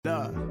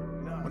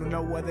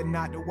know whether or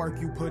not the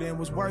work you put in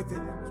was worth it?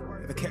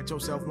 Ever catch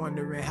yourself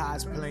wondering how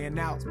it's playing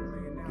out?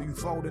 Do you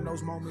fold in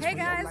those moments? Hey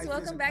guys,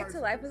 welcome back to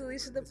Life with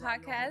Alicia, the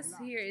podcast.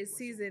 Here is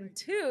season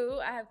 2.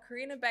 I have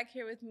Karina back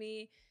here with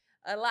me.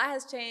 A lot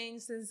has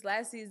changed since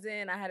last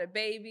season. I had a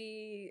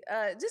baby,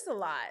 just a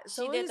lot.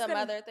 So she did the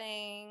mother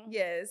thing.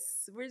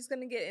 Yes, we're just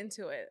gonna get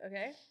into it,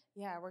 okay?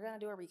 Yeah, we're gonna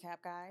do a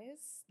recap, guys.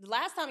 The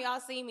last time y'all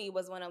see me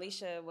was when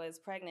Alicia was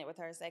pregnant with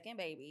her second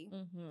baby.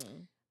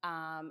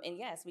 Mm-hmm. And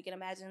yes, we can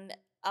imagine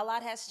a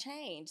lot has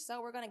changed.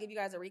 So we're gonna give you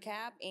guys a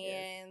recap,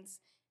 and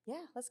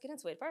yeah, let's get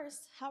into it.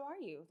 First, how are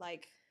you?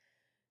 Like,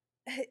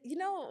 you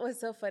know what's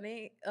so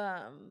funny?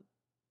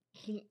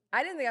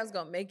 I didn't think I was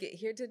gonna make it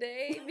here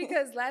today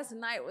because last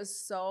night was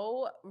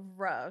so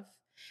rough.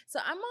 So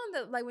I'm on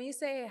the, like, when you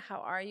say how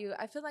are you,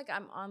 I feel like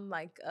I'm on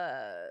like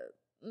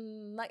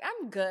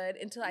I'm good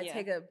until I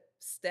take a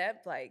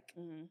step, like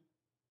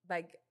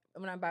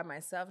when I'm by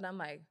myself and I'm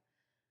like,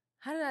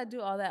 how did I do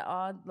all that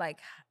like,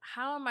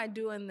 how am I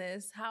doing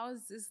this? How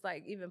is this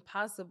like even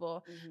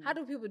possible? Mm-hmm. How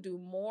do people do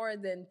more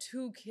than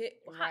 2 kids?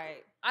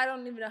 Right. I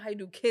don't even know how you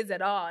do kids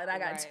at all. And I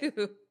got 2.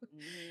 Mm-hmm.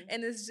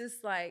 And it's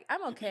just like,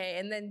 I'm okay.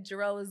 And then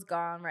Jarrell is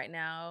gone right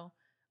now.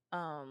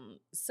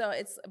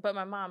 But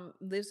my mom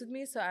lives with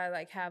me. So I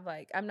like have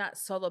like, I'm not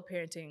solo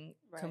parenting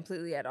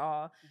completely at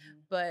all. Mm-hmm.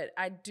 But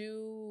I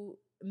do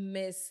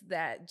miss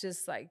that,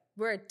 just like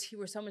we're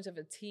so much of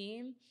a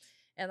team.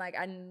 And like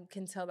I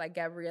can tell like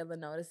Gabriella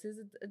notices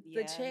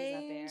the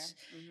change.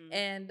 Mm-hmm.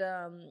 And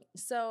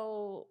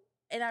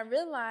and I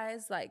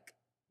realized like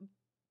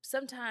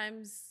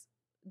sometimes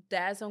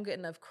dads don't get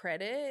enough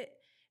credit.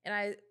 And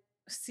I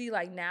see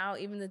like now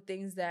even the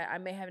things that I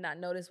may have not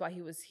noticed while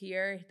he was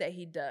here that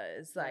he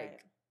does.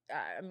 Like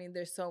I mean,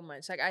 there's so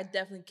much. Like I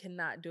definitely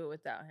cannot do it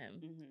without him.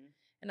 Mm-hmm.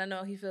 And I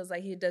know he feels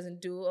like he doesn't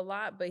do a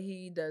lot, but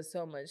he does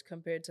so much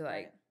compared to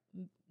like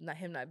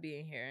him not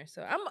being here.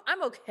 So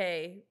I'm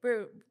okay.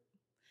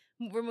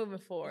 We're moving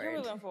forward. You're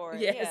moving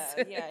forward. Yes.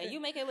 Yeah. And you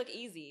make it look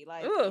easy.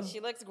 Like she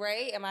looks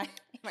great. Am I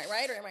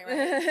right or am I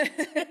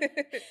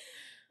right?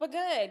 But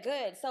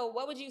good. So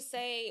what would you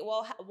say?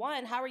 Well,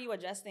 one, how are you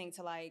adjusting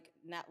to like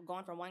not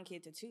going from 1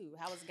 kid to 2?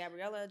 How is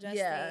Gabriella adjusting?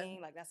 Yeah.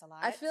 Like that's a lot.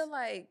 I feel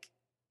like,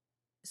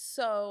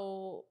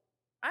 so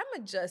I'm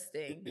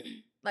adjusting.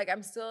 Like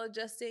I'm still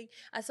adjusting.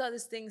 I saw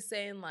this thing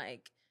saying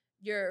like,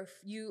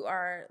 you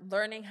are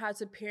learning how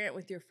to parent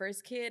with your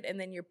first kid and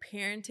then you're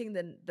parenting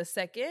the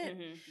second.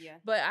 Mm-hmm, yeah.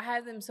 But I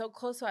have them so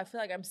close, so I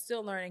feel like I'm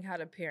still learning how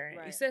to parent,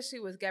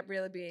 especially with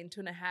Gabriella being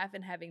 2.5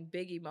 and having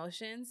big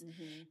emotions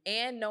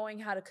and knowing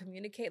how to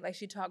communicate. Like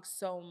she talks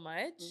so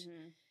much.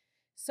 Mm-hmm.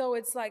 So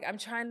it's like I'm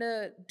trying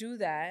to do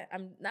that.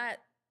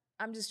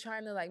 I'm just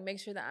trying to like make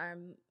sure that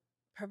I'm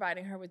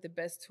providing her with the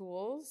best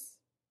tools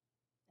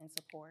and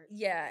support.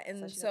 Yeah,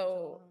 and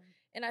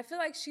and I feel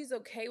like she's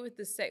okay with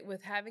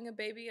with having a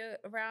baby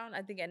around.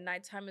 I think at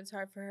nighttime it's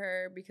hard for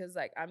her because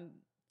like I'm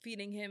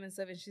feeding him and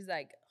stuff, and she's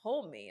like,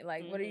 "Hold me,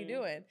 like, what are you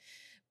doing?"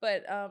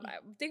 But I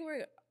think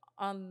we're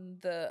on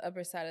the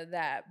upper side of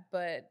that.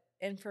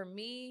 And for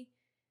me,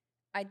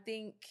 I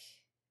think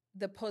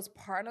the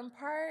postpartum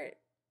part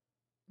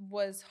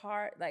was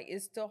hard. Like,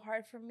 it's still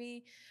hard for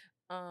me.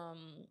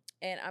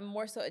 And I'm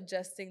more so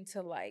adjusting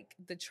to like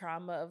the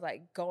trauma of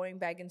like going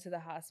back into the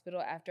hospital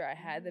after I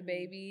had the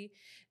baby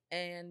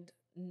and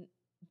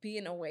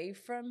being away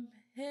from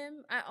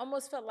him. I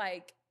almost felt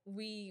like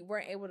we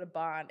weren't able to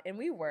bond, and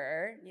we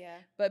were. Yeah.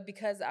 But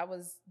because I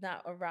was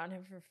not around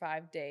him for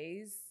 5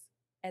 days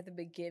at the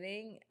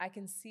beginning, I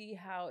can see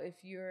how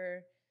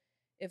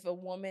if a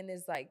woman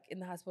is like in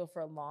the hospital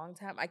for a long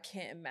time, I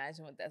can't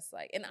imagine what that's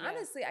like. And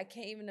honestly, I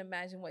can't even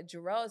imagine what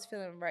Jarrell is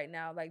feeling right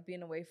now, like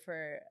being away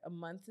for a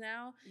month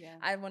now. Yeah.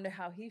 I wonder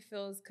how he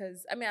feels,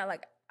 because I mean,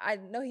 I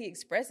know he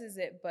expresses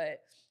it, but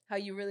how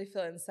you really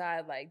feel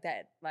inside, like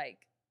that, like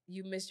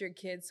you miss your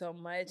kids so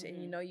much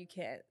and you know you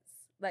can't,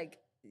 like,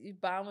 you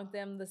bond with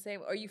them the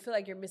same, or you feel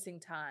like you're missing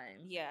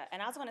time. Yeah, and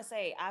I was gonna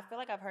say, I feel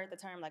like I've heard the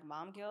term like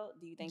mom guilt.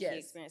 Do you think he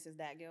experiences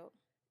that guilt?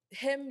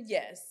 Him,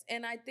 yes.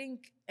 And I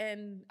think,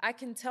 and I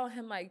can tell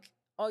him like,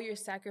 oh, you're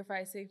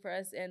sacrificing for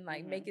us and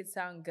like make it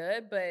sound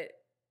good, but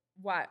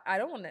why? I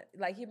don't want to,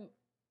 like,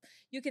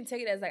 you can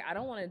take it as like, I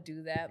don't want to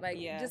do that. Like,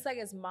 just like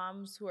as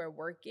moms who are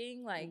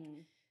working, like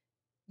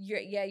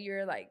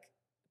you're like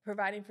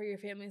providing for your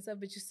family and stuff,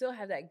 but you still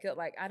have that guilt.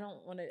 Like, I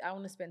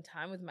want to spend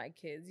time with my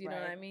kids. You know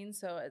what I mean?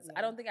 So I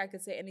don't think I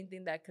could say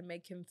anything that could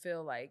make him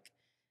feel like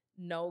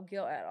no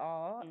guilt at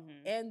all.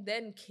 And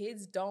then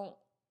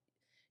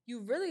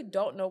you really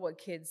don't know what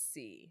kids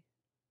see.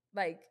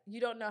 Like, you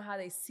don't know how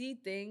they see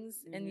things,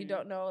 and you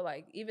don't know,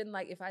 like, even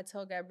like if I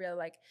tell Gabrielle,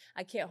 like,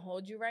 I can't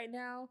hold you right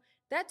now,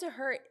 that to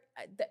her,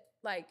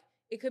 like,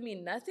 it could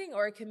mean nothing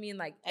or it could mean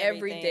like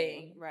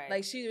everything. Right.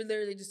 Like, she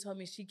literally just told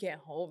me she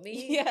can't hold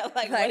me. Yeah,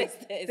 like what is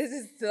this? This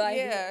is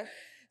like,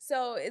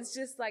 so it's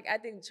just like, I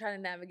think trying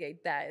to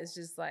navigate that is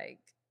just like,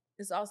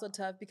 it's also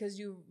tough because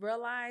you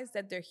realize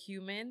that they're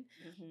human,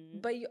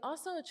 but you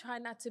also try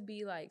not to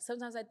be like,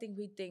 sometimes I think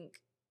we think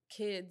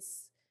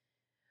kids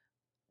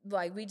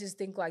like we just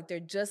think like they're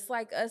just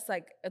like us,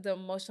 like the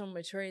emotional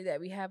maturity that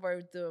we have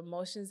or the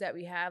emotions that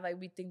we have, like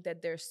we think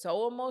that they're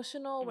so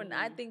emotional when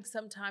I think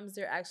sometimes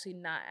they're actually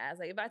not as,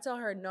 like if I tell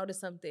her no to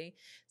something,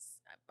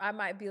 I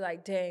might be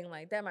like, dang,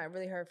 like that might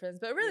really hurt feelings,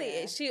 but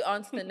really she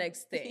on to the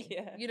next thing.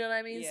 You know what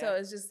I mean? So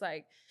it's just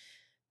like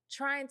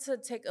trying to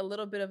take a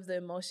little bit of the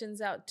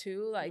emotions out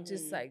too, like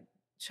just like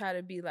try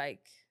to be like,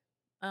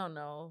 I don't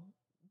know,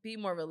 be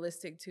more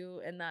realistic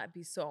too and not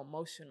be so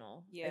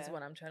emotional is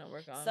what I'm trying to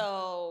work on.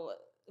 So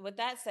with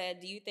that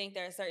said, do you think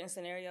there are certain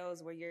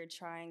scenarios where you're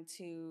trying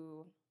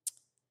to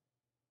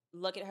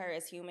look at her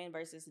as human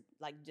versus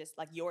like just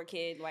like your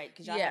kid, right?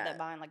 Because y'all have that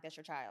bond, like that's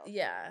your child.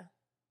 Yeah.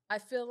 I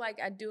feel like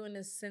I do in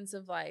a sense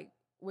of like,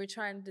 we're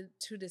trying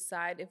to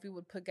decide if we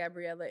would put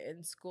Gabriella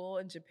in school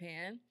in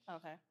Japan.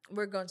 Okay.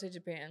 We're going to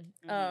Japan.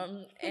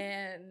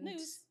 And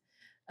News.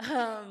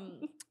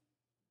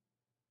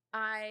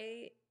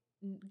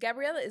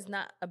 Gabriella is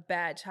not a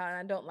bad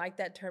child. I don't like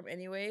that term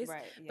anyways.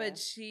 Right. Yeah.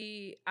 But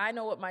I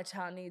know what my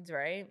child needs,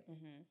 right?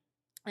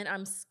 And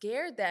I'm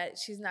scared that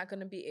she's not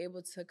going to be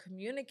able to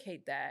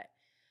communicate that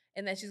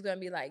and that she's going to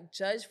be like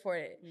judged for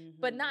it.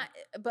 But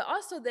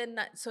also then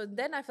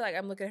I feel like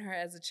I'm looking at her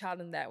as a child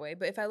in that way.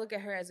 But if I look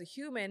at her as a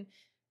human,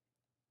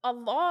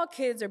 all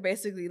kids are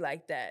basically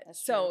like that.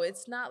 That's so true.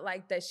 It's not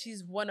like that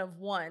she's one of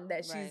one,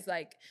 that she's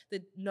like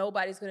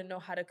nobody's going to know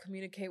how to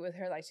communicate with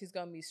her. Like she's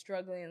going to be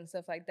struggling and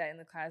stuff like that in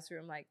the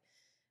classroom. Like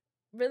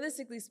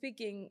realistically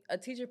speaking, a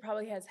teacher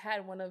probably has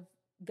had one of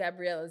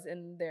Gabriella's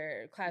in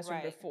their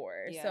classroom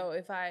before. So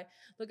if I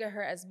look at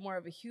her as more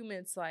of a human,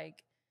 it's like,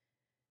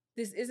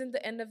 this isn't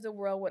the end of the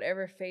world,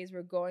 whatever phase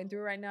we're going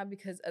through right now,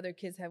 because other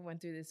kids have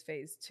went through this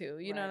phase too.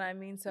 You know what I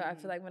mean? So I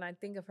feel like when I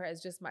think of her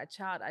as just my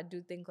child, I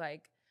do think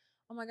like,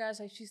 oh my gosh,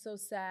 like she's so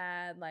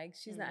sad. Like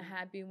she's not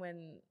happy,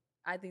 when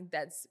I think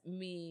that's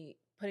me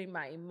putting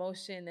my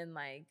emotion and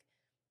like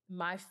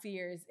my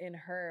fears in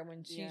her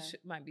when she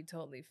might be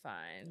totally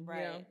fine. Right.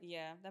 You know?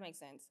 Yeah, that makes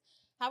sense.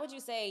 How would you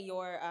say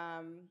your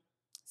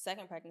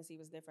second pregnancy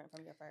was different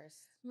from your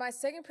first? My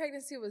second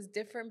pregnancy was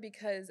different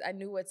because I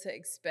knew what to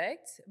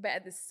expect, but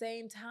at the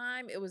same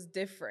time, it was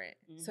different.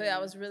 So that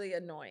was really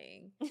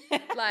annoying.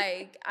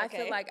 Like, I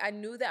feel like I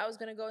knew that I was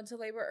going to go into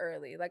labor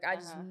early. Like, I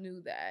just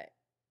knew that,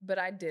 but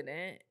I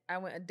didn't. I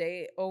went a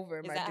day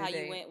over my due date. Is that how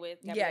you went with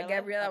Gabriella? Yeah,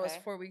 Gabriella was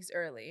 4 weeks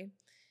early.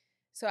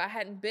 So I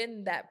hadn't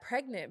been that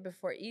pregnant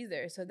before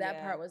either. So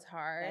that part was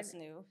hard. That's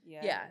new.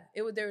 Yeah.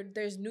 Yeah.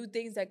 There's new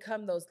things that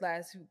come those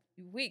last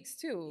weeks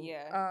too.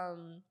 Yeah.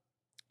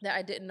 That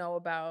I didn't know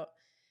about.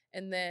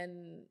 And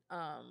then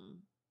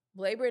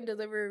labor and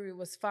delivery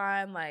was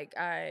fine. Like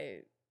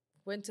I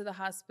went to the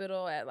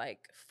hospital at like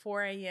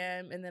 4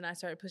 a.m. and then I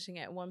started pushing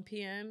at 1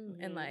 p.m.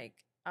 and like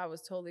I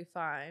was totally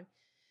fine.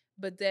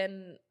 But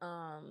then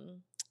I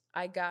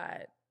had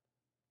got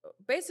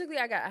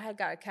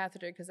a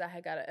catheter because I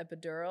had got an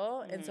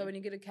epidural. And so when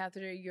you get a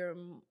catheter, you're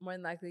more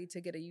than likely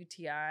to get a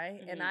UTI.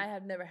 And I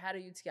have never had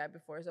a UTI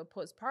before. So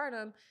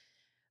postpartum,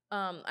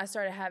 I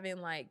started having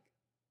like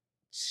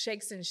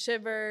shakes and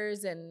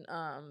shivers and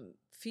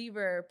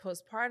fever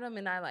postpartum,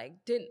 and I like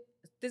didn't.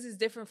 This is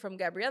different from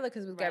Gabriella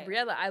because with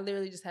Gabriella, I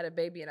literally just had a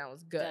baby and I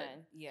was good.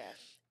 Yeah,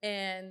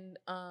 and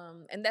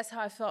that's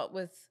how I felt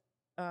with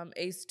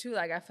Ace too.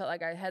 Like I felt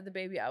like I had the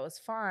baby, I was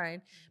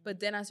fine,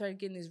 but then I started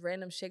getting these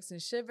random shakes and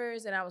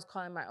shivers, and I was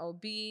calling my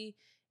OB,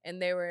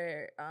 and they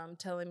were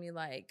telling me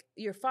like,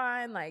 "You're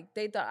fine." Like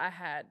they thought I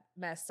had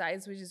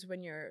mastitis, which is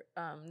when you're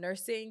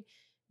nursing,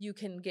 you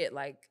can get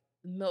like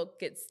milk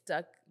gets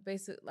stuck,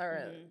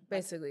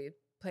 basically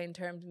plain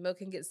terms, milk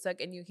can get stuck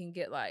and you can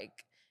get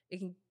like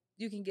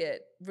you can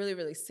get really,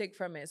 really sick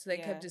from it. So they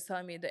kept just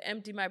telling me to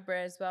empty my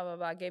breast, blah blah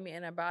blah, gave me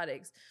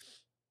antibiotics.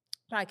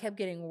 But I kept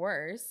getting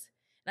worse.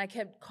 And I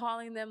kept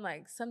calling them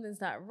like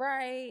something's not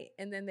right.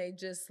 And then they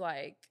just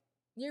like,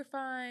 you're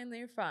fine,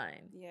 you're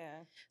fine.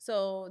 Yeah.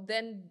 So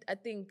then I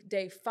think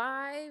day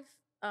 5,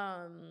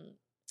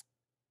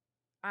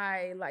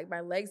 I like my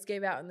legs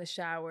gave out in the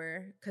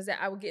shower because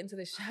I would get into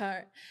the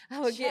shower.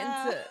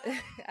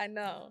 I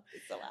know.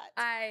 It's a lot.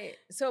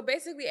 So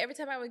basically every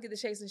time I would get the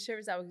shakes and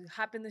shivers, I would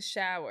hop in the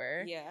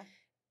shower. Yeah.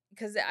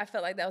 Because I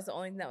felt like that was the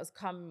only thing that was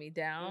calming me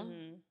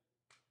down.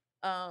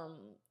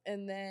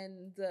 And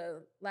then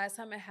the last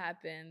time it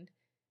happened,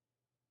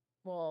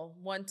 well,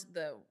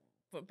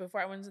 before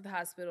I went to the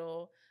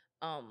hospital,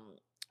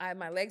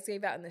 my legs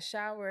gave out in the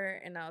shower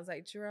and I was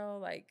like,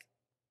 Jarrell, like,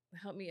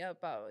 help me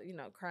up out,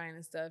 crying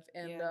and stuff.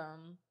 And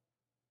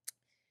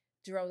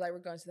Jerome was like, we're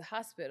going to the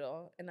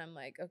hospital. And I'm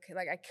like, okay,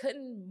 like I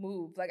couldn't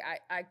move. Like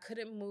I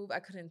couldn't move. I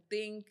couldn't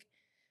think.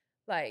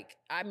 Like,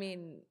 I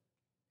mean,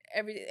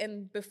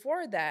 and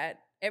before that,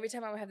 every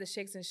time I would have the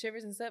shakes and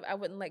shivers and stuff, I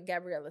wouldn't let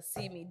Gabriella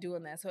see me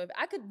doing that. So if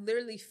I could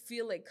literally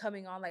feel it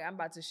coming on, like I'm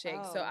about to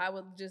shake. So I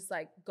would just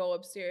like go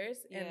upstairs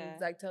and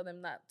like tell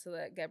them not to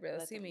let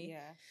Gabriella see me.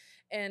 Yeah.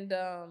 And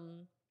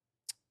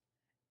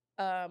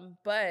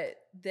but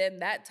then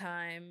that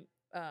time,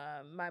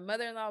 my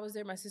mother-in-law was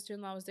there, my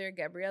sister-in-law was there,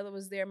 Gabriella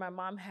was there.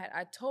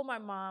 I told my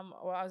mom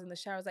while I was in the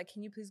shower, I was like,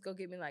 can you please go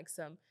get me like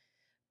some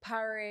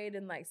Powerade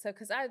and like stuff,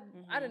 because I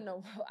didn't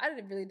know,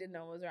 didn't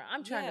know what was wrong.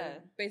 I'm trying to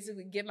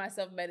basically give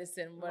myself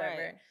medicine,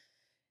 whatever. Right.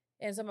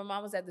 And so my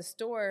mom was at the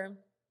store,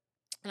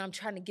 and I'm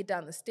trying to get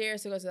down the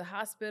stairs to go to the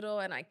hospital,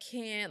 and I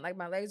can't. Like,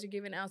 my legs are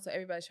giving out, so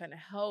everybody's trying to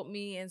help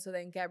me. And so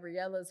then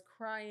Gabriella's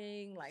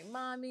crying, like,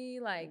 mommy,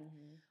 like,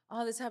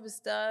 all this type of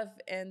stuff.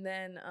 And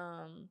then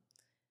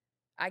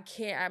I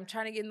can't. I'm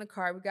trying to get in the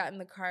car. We got in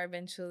the car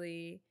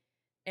eventually.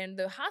 And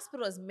the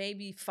hospital is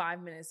maybe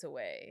 5 minutes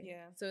away.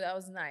 Yeah. So that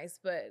was nice.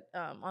 But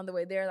on the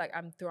way there, like,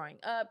 I'm throwing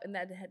up, and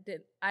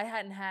I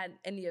hadn't had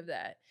any of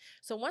that.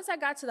 So once I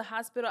got to the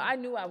hospital, I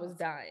knew I was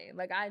dying.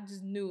 Like, I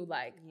just knew,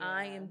 like,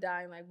 I am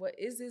dying. Like, what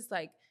is this?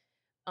 Like,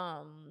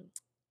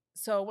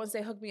 so once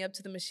they hooked me up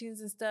to the machines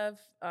and stuff,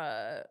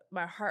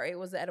 my heart rate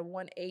was at a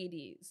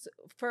 180. So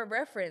for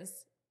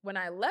reference, when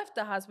I left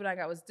the hospital,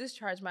 I was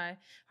discharged, my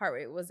heart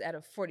rate was at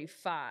a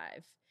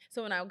 45.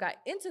 So when I got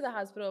into the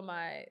hospital,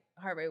 my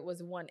heart rate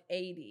was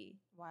 180.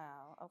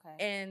 Wow, okay.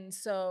 And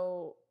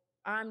so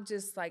I'm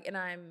just like, and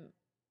I'm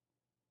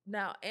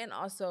now, and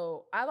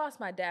also I lost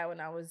my dad when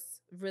I was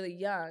really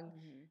young.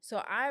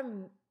 So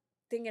I'm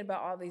thinking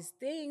about all these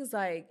things,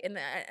 like, and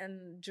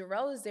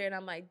Jarrell is there, and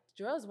I'm like,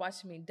 Jarrell's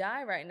watching me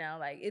die right now.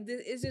 Like, it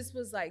just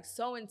was like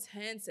so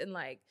intense, and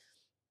like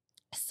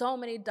so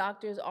many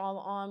doctors all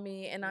on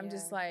me, and I'm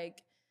just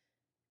like,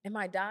 am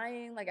I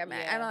dying? Like, I'm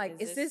like,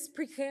 is this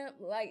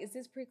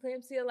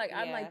preeclampsia? Like,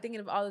 I'm like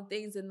thinking of all the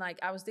things. And like,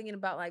 I was thinking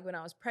about like when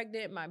I was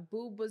pregnant, my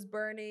boob was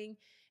burning.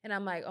 And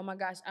I'm like, oh my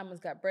gosh, I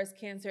almost got breast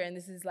cancer. And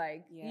this is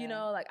like, you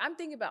know, like I'm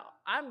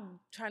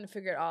trying to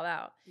figure it all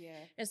out. Yeah.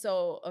 And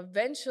so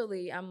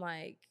eventually I'm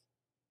like,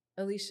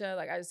 Alicia,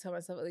 like I just tell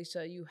myself,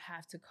 Alicia, you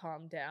have to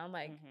calm down,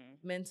 like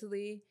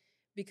mentally,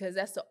 because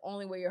that's the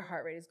only way your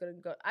heart rate is going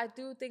to go. I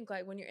do think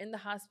like when you're in the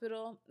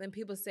hospital and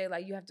people say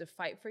like you have to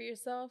fight for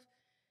yourself,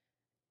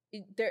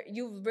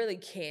 you really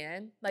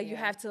can. Like you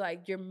have to,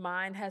 like, your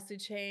mind has to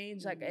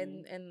change. Like,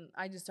 and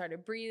I just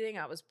started breathing.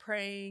 I was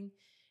praying,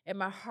 and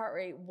my heart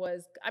rate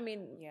was,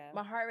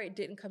 my heart rate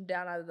didn't come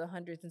down out of the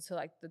hundreds until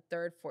like the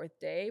third, fourth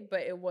day,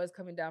 but it was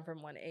coming down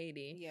from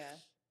 180. Yeah.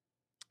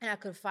 And I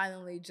could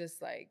finally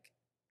just like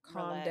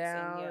calm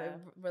down and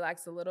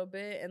relax a little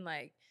bit. And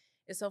like,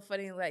 it's so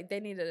funny. Like, they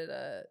needed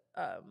a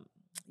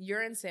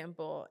urine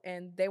sample,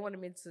 and they wanted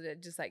me to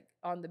just like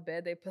on the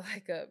bed, they put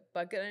like a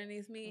bucket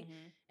underneath me,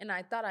 and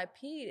I thought I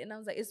peed, and I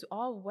was like, it's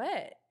all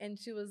wet. And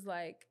she was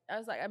like, I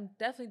was like, I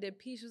definitely did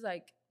pee. She was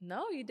like,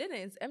 no, you didn't,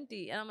 it's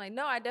empty. And I'm like,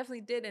 no, I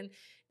definitely did, and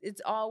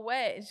it's all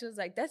wet. And she was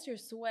like, that's your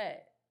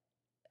sweat.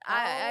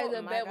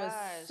 The bed was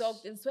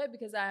soaked in sweat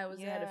because I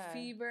had a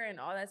fever and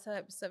all that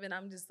type of stuff. And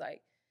I'm just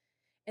like,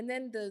 and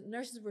then the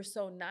nurses were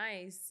so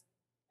nice,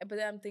 but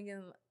then I'm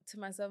thinking to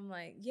myself, I'm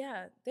like,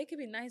 yeah, they could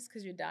be nice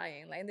because you're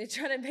dying. Like, they're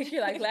trying to make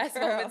your like last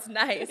moments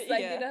nice.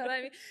 Like, you know what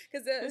I mean?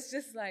 Because it's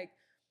just like,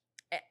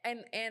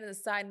 and a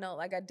side note,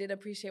 like I did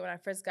appreciate when I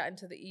first got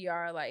into the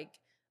ER, like,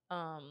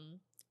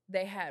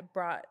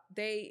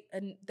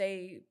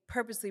 they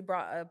purposely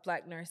brought a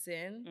Black nurse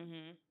in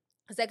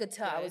because they could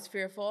tell I was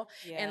fearful.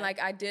 Yeah. And like,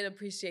 I did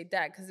appreciate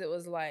that because it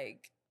was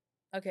like,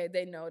 okay,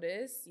 they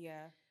noticed.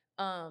 Yeah.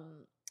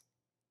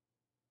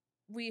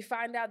 We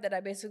find out that I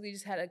basically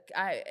just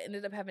I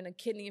ended up having a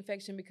kidney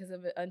infection because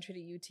of an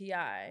untreated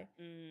UTI.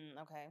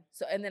 Okay.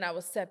 So, and then I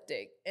was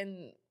septic.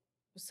 And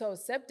so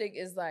septic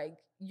is like,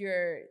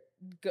 you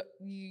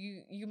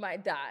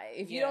might die.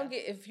 If you don't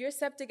if you're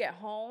septic at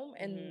home,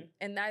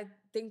 and I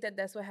think that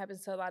that's what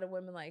happens to a lot of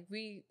women. Like,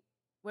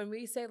 when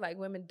we say like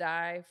women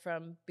die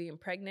from being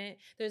pregnant,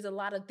 there's a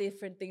lot of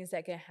different things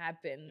that can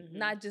happen.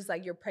 Not just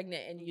like you're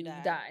pregnant and you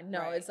die. No,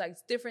 right. It's like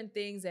different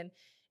things. And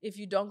if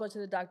you don't go to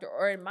the doctor,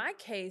 or in my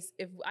case,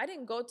 if I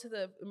didn't go to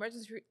the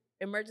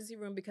emergency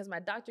room because my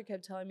doctor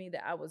kept telling me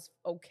that I was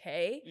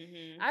okay,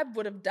 I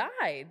would have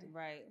died.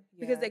 Right. Yeah.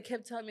 Because they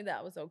kept telling me that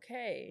I was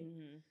okay.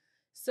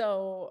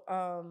 So,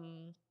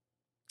 I'm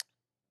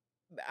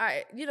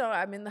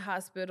in the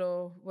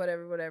hospital,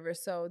 whatever.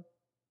 So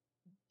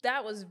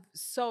that was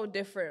so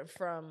different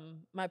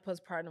from my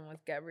postpartum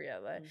with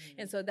Gabriella.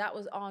 And so that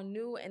was all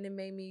new, and it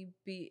made me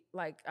be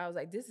like, I was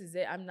like, this is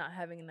it. I'm not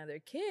having another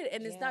kid.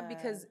 And it's not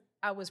because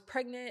I was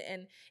pregnant,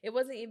 and it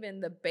wasn't even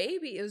the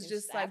baby. It was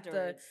just like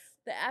the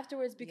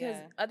afterwards, because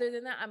other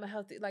than that, I'm a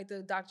healthy, like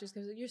the doctors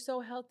go, you're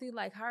so healthy.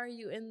 Like, how are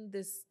you in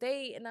this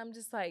state? And I'm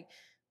just like,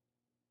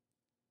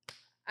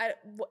 and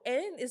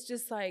it's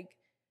just like,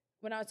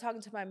 when I was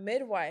talking to my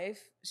midwife,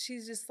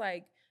 she's just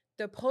like,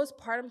 the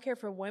postpartum care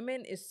for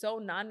women is so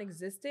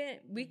non-existent.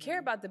 We care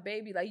about the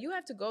baby. Like, you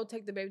have to go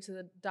take the baby to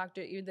the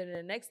doctor either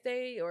the next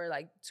day or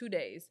like 2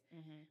 days.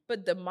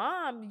 But the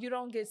mom, you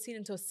don't get seen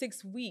until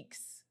 6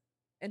 weeks,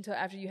 until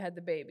after you had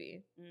the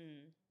baby.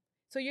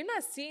 So you're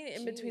not seen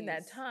in between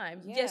that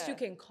time. Yeah. Yes, you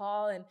can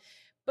call,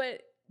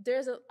 but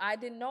I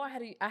didn't know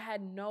I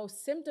had no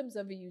symptoms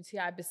of a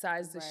UTI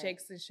besides the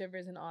shakes and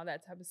shivers and all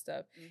that type of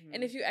stuff.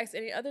 And if you ask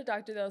any other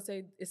doctor, they'll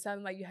say it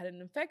sounded like you had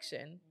an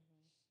infection.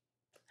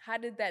 How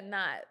did that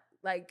not,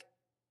 like,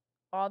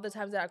 all the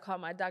times that I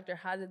called my doctor,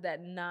 how did that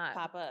not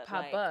pop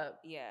up?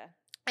 Yeah.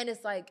 And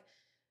it's like,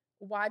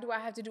 why do I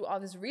have to do all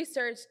this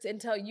research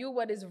and tell you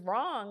what is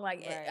wrong?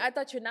 Like, I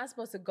thought you're not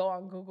supposed to go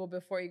on Google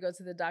before you go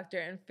to the doctor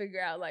and figure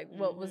out like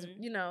what was,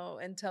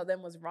 and tell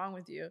them what's wrong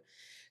with you.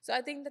 So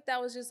I think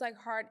that was just like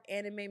hard,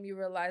 and it made me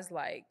realize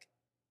like,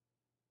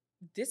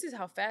 this is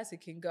how fast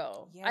it can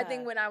go. Yeah. I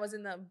think when I was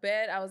in the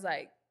bed, I was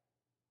like,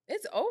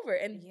 it's over,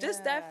 and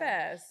just that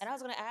fast. And I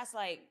was going to ask,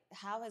 like,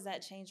 how has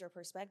that changed your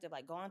perspective?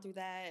 Like, going through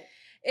that,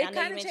 it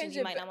kind of changed.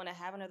 You might not want to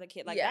have another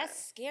kid. Like,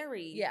 that's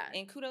scary. Yeah.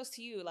 And kudos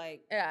to you.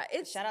 Like,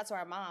 shout out to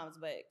our moms,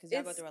 but because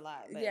y'all go through a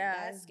lot. But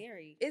that's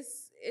scary.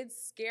 It's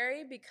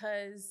scary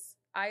because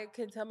I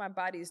can tell my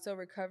body is still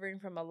recovering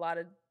from a lot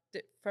of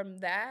from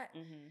that.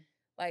 Mm-hmm.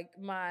 Like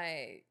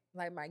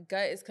my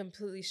gut is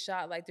completely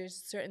shot. Like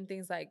there's certain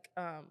things like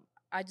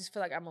I just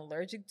feel like I'm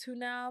allergic to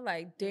now,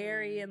 like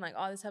dairy and like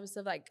all this type of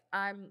stuff. Like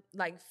I'm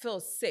like feel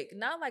sick,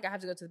 not like I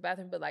have to go to the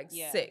bathroom, but like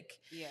sick.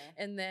 Yeah.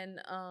 And then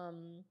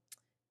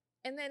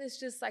it's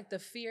just like the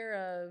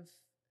fear of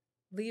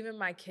leaving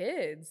my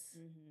kids.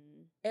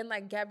 Mm-hmm. And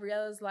like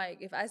Gabriella's like,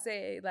 if I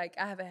say like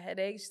I have a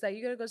headache, she's like,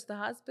 you gonna go to the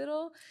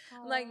hospital?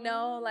 I'm like,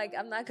 no, like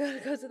I'm not gonna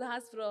go to the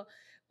hospital.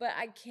 But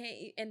I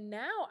can't, and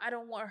now I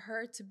don't want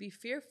her to be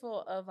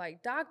fearful of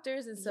like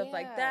doctors and stuff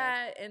like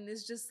that. And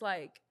it's just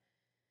like,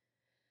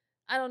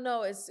 I don't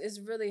know. It's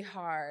really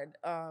hard.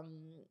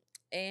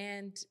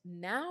 And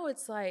now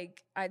it's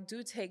like I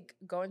do take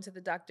going to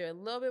the doctor a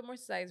little bit more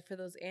serious for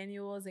those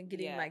annuals and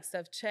getting like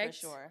stuff checked.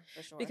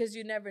 For sure. Because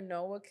you never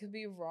know what could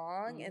be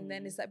wrong. Mm-hmm. And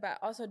then it's like, but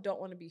I also don't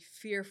want to be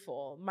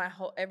fearful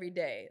every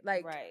day.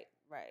 Like, right.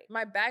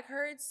 My back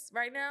hurts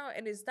right now,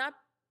 and it's not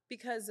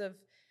because of,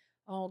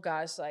 oh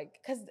gosh, like,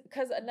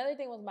 because another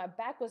thing was my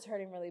back was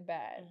hurting really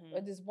bad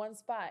with this one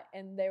spot,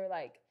 and they were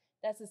like,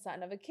 that's a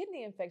sign of a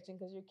kidney infection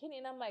because your kidney.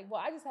 And I'm like,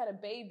 well, I just had a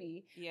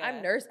baby. Yeah.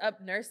 I'm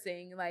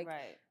nursing. Like,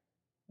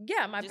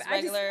 yeah, my just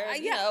regular,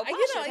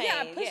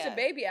 I pushed the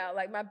baby out.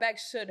 Like my back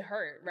should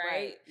hurt,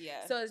 right?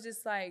 Yeah. So it's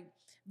just like,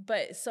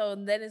 but so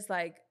then it's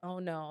like, oh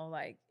no,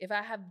 like if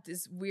I have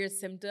this weird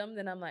symptom,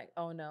 then I'm like,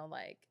 oh no,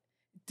 like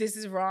this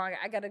is wrong.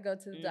 I gotta go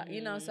to the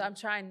doctor, So I'm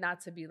trying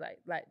not to be like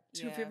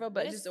too fearful,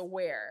 but just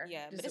aware.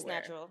 Yeah, but it's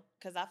natural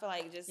because I feel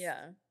like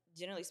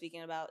generally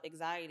speaking about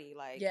anxiety,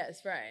 like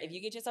yes, right. If you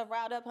get yourself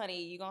riled up,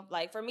 honey, you gonna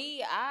like. For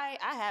me, I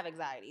have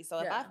anxiety, so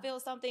if I feel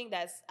something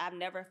I've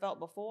never felt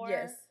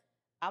before,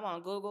 I'm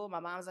on Google. My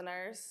mom's a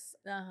nurse.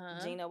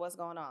 Gina, what's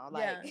going on?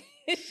 Like,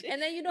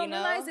 and then you don't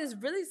realize it's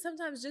really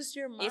sometimes just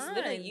your mind. It's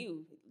literally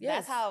you. Yes.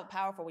 That's how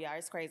powerful we are.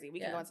 It's crazy. We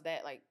can go into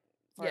that like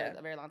for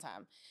a very long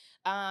time.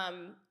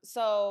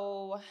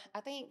 So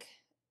I think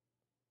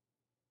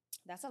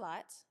that's a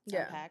lot to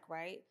unpack,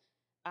 right?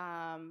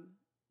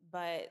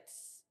 But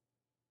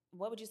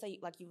what would you say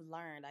like you've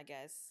learned, I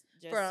guess,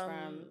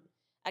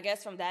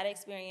 just from that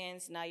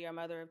experience? Now you're a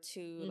mother of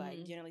two,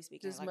 like generally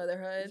speaking. Just like,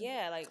 motherhood.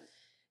 Yeah, like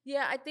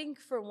yeah, I think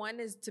for one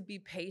is to be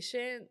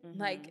patient.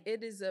 Like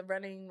it is a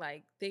running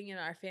like thing in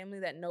our family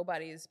that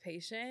nobody is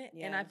patient.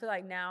 And I feel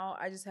like now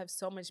I just have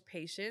so much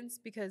patience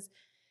because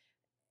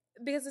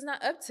it's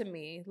not up to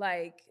me.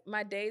 Like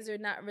my days are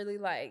not really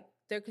like,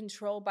 they're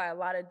controlled by a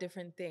lot of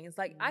different things.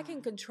 Like I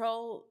can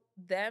control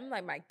them,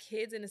 like my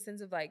kids, in the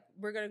sense of like,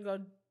 we're going to go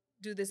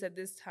do this at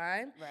this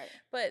time. Right.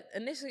 But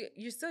initially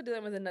you're still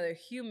dealing with another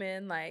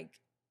human. Like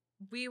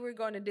we were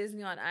going to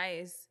Disney on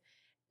Ice,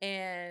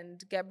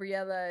 and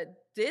Gabriella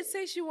did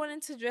say she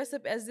wanted to dress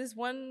up as this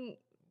one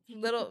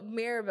little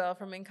Mirabelle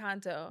from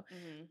Encanto.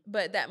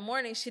 But that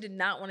morning she did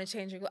not want to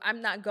change her clothes.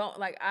 I'm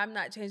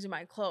not changing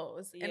my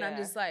clothes. And I'm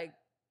just like,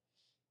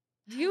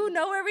 you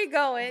know where we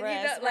going.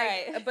 Rest,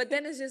 like, but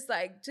then it's just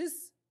like, just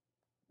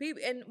be,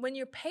 and when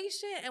you're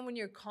patient and when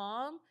you're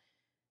calm,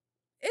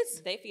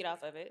 they feed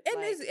off of it,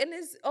 and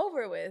it's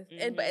over with.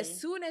 And but as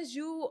soon as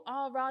you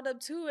all riled up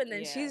too, and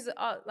then she's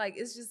all, like,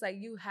 it's just like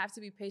you have to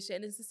be patient.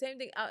 And it's the same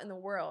thing out in the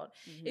world.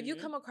 If you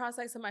come across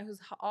like somebody who's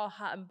all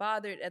hot and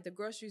bothered at the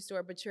grocery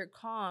store, but you're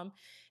calm,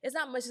 it's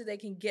not much that they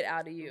can get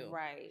out of you.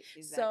 Right.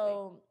 Exactly.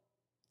 So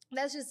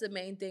that's just the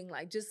main thing.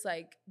 Like just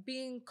like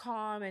being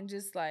calm and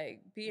just like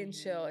being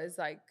chill is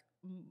like,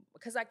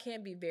 because I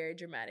can be very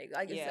dramatic.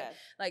 Like it's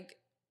like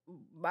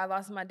I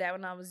lost my dad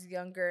when I was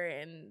younger,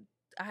 and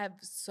I have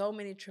so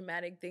many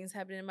traumatic things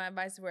happening in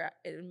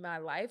my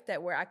life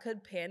that where I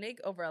could panic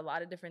over a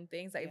lot of different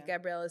things. Like if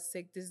Gabrielle is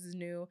sick, this is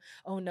new.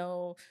 Oh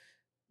no,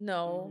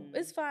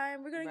 it's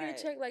fine. We're going to get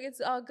it checked. Like it's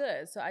all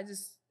good. So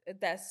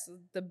that's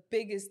the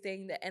biggest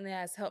thing and it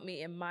has helped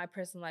me in my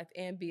personal life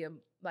and be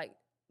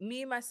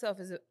me myself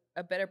is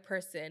a better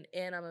person,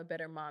 and I'm a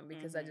better mom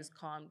because I just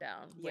calmed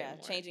down. Yeah,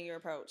 changing your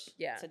approach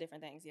to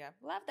different things. Yeah,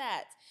 love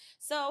that.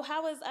 So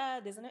how was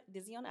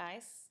Disney on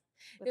Ice?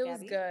 It was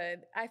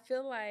good. I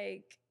feel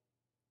like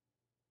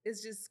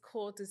it's just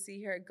cool to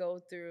see her go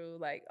through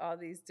like all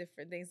these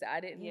different things that I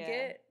didn't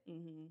get.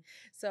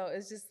 So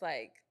it's just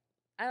like,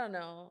 I don't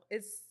know.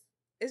 It's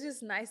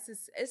just nice to.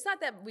 It's not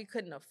that we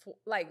couldn't afford.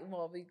 Like,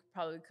 well, we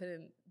probably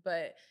couldn't,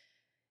 but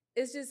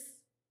it's just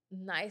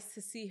nice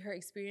to see her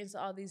experience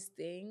all these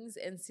things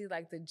and see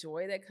like the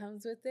joy that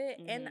comes with it.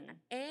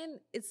 And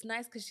it's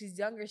nice because she's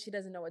younger, she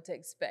doesn't know what to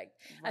expect.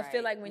 Right. I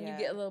feel like when you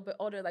get a little bit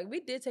older, like we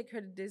did take her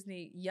to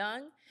Disney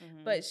young,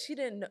 but she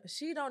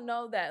don't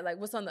know that like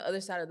what's on the other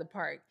side of the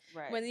park.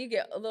 Right. When you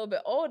get a little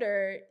bit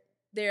older,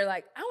 they're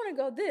like, I want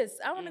to go this,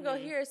 I want to go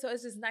here. So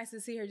it's just nice to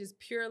see her just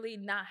purely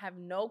not have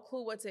no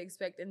clue what to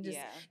expect and just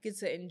get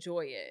to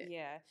enjoy it.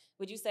 Yeah.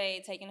 Would you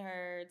say taking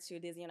her to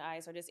Disney on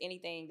Ice or just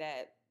anything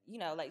that, you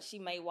know, like she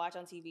may watch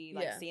on TV,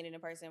 like seeing it in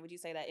person, would you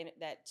say that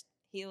that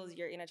heals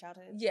your inner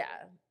childhood? Yeah,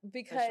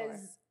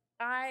 because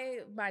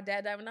my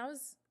dad died when I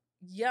was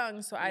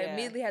young, so I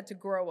immediately had to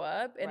grow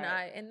up, and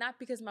and not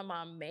because my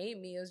mom made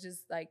me, it was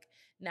just like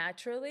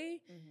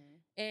naturally,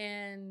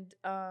 and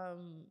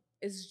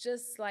it's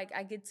just like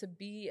I get to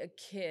be a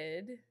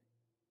kid.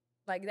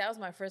 Like that was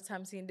my first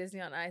time seeing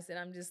Disney on Ice, and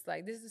I'm just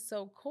like, this is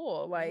so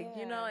cool, like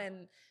you know,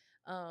 and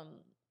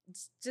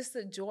just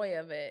the joy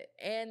of it,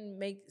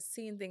 and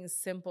seeing things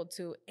simple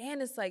too.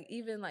 And it's like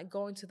even like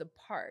going to the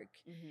park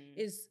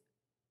is,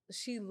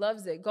 she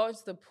loves it. Going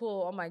to the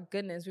pool, oh my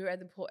goodness, we were at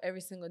the pool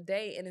every single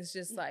day, and it's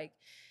just like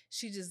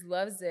she just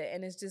loves it.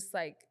 And it's just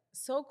like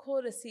so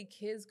cool to see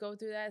kids go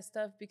through that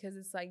stuff, because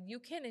it's like you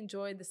can't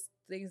enjoy the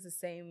things the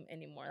same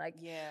anymore. Like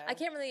I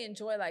can't really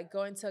enjoy like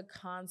going to a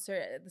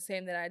concert the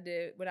same that I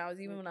did when I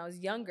was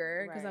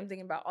younger, because I'm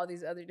thinking about all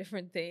these other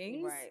different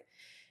things. Right.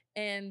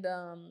 And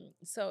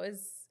so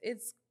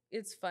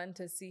it's fun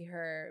to see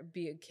her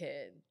be a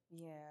kid.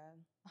 Yeah.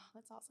 Oh,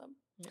 that's awesome.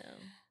 Yeah.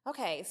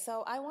 Okay,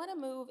 so I want to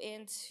move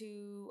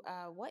into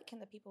what can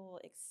the people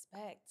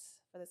expect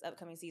for this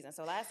upcoming season.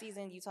 So last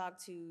season you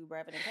talked to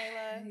Brevin and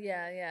Kayla.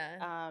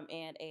 Yeah.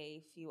 And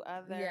a few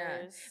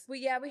others.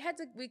 Yeah.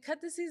 We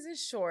cut the season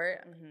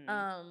short.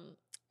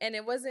 And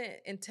it wasn't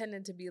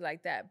intended to be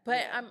like that.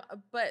 But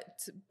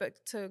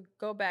but to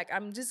go back,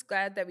 I'm just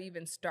glad that we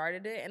even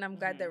started it, and I'm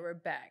glad that we're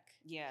back.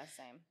 Yeah,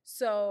 same.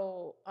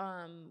 So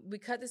we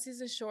cut the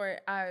season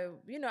short. I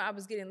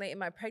was getting late in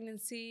my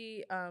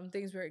pregnancy.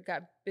 Things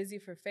got busy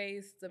for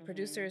Faith, the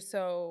producer.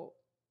 So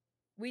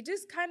we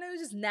just kind of, it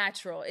was just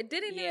natural. It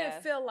didn't even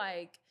feel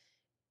like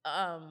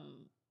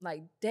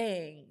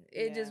dang.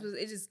 It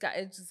just got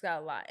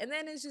a lot. And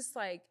then it's just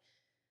like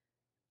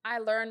I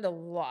learned a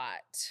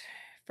lot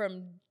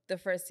from the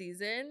first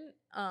season.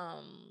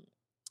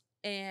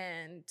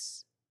 And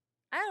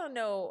I don't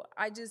know,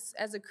 I just,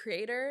 as a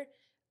creator,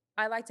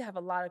 I like to have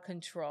a lot of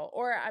control,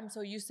 or I'm so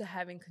used to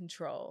having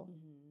control.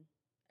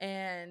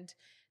 And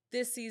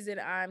this season,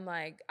 I'm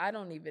like, I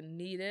don't even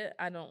need it.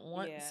 I don't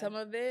want some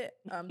of it.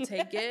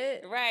 Take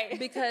it. Right.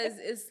 Because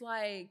it's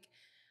like,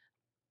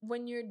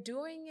 when you're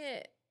doing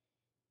it,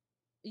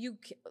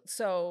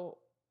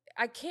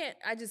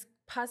 I just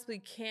possibly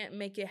can't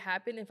make it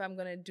happen if I'm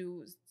going to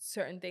do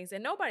certain things.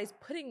 And nobody's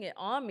putting it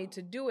on me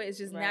to do it. It's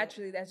just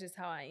naturally, that's just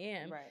how I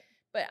am. Right.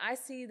 But I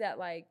see that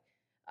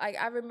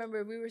I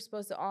remember we were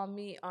supposed to all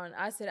meet on,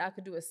 I said I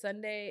could do a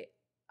Sunday.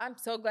 I'm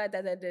so glad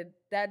that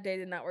that day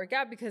did not work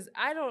out, because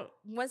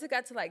once it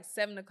got to like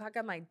 7:00,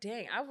 I'm like,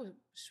 dang, I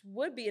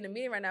would be in a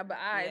meeting right now, but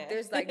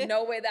there's like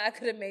no way that I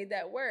could have made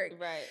that work.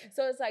 Right.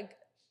 So it's like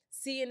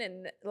seeing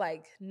it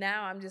like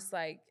now, I'm just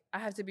like, I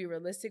have to be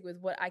realistic with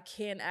what I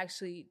can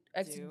actually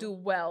do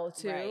well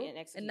too,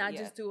 and not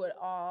just do it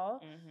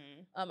all.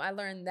 I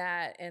learned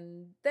that.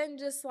 And then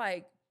just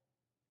like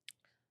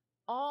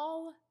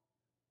all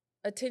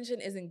attention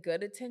isn't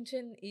good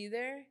attention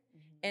either.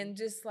 And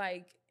just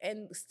like,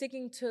 and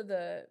sticking to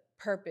the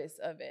purpose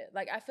of it.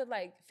 Like, I feel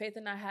like Faith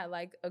and I had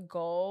like a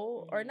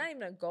goal, or not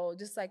even a goal,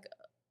 just like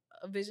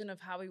a vision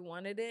of how we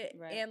wanted it.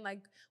 Right. And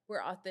like,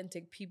 we're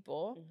authentic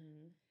people.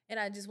 And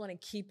I just want to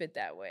keep it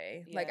that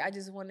way. Yeah. Like, I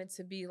just want it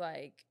to be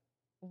like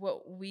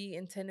what we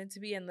intended to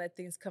be, and let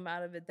things come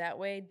out of it that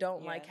way.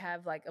 Don't like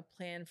have like a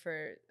plan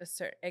for a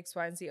certain X,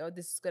 Y, and Z. Oh,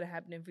 this is going to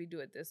happen if we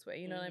do it this way.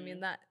 You know what I mean?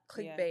 Not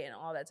clickbait and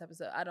all that type of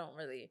stuff. I don't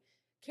really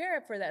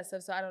care for that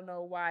stuff, so I don't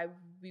know why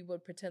we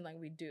would pretend like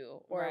we do,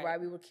 or why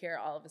we would care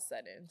all of a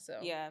sudden. So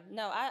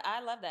no,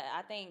 I love that.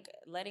 I think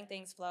letting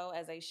things flow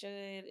as they should.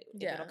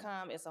 If it'll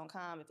come, it's gonna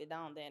come. If it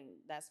don't, then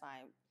that's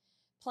fine.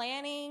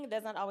 Planning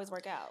does not always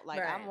work out.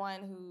 Like I'm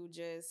one who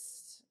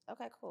just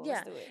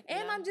let's do it.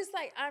 And I'm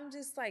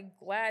just like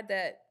glad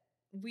that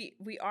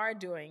we are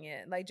doing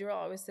it. Like Jarrell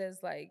always says,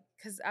 like,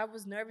 because I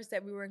was nervous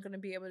that we weren't going to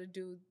be able to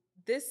do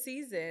this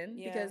season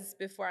because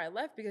before I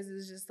left, because it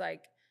was just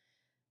like,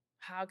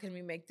 how can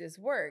we make this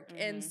work?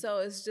 And so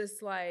it's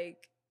just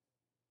like,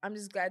 I'm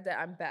just glad that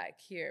I'm back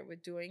here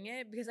with doing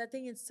it, because I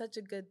think it's such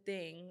a good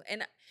thing.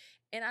 And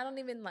I don't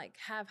even like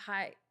have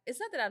it's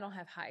not that I don't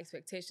have high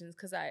expectations,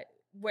 because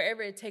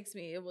wherever it takes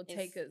me, it will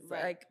take us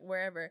like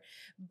wherever.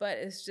 But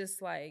it's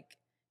just like,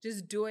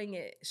 just doing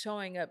it,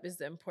 showing up is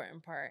the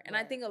important part. And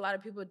I think a lot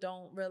of people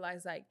don't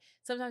realize, like,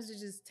 sometimes it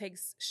just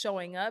takes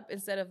showing up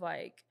instead of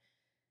like,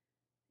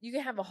 you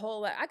can have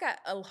I got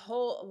a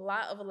whole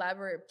lot of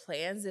elaborate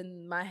plans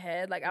in my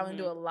head. Like, I want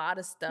to do a lot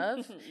of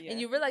stuff. And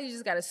you realize you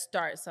just got to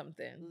start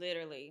something.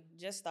 Literally,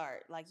 just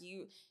start. Like,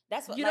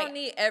 that's what you don't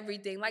need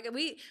everything. Like,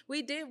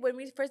 we did, when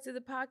we first did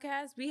the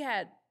podcast, we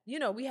had you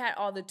know, we had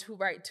all the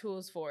right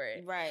tools for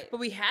it. Right. But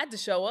we had to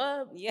show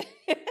up. Yeah.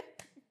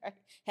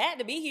 Had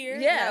to be here.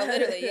 Yeah. No,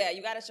 literally. Yeah,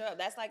 you got to show up.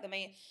 That's like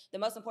the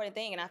most important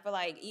thing. And I feel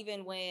like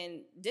even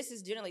when, this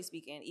is generally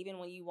speaking, even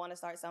when you want to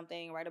start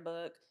something, write a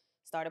book,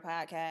 start a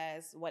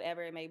podcast,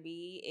 whatever it may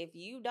be, if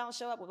you don't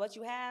show up with what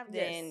you have,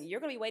 then you're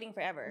going to be waiting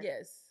forever.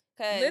 Yes.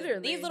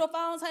 Because these little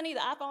phones, honey,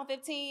 the iPhone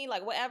 15,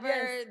 like whatever,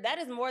 that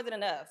is more than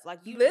enough. Like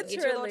you literally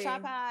get your little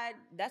tripod,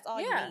 that's all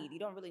you need. You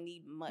don't really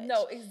need much.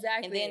 No,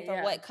 exactly. And then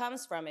for what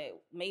comes from it,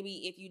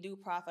 maybe if you do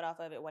profit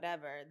off of it,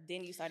 whatever,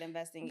 then you start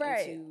investing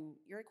into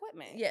your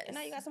equipment. Yes. And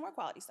now you got some more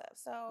quality stuff.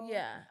 So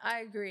yeah,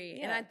 I agree.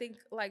 Yeah. And I think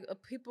like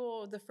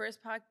people, the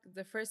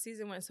first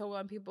season went so well,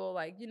 and people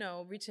like, you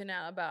know, reaching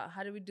out about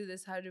how do we do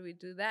this, how do we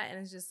do that, and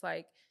it's just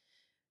like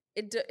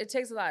it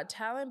takes a lot of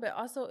talent, but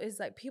also it's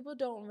like people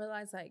don't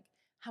realize like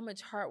how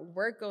much hard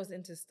work goes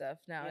into stuff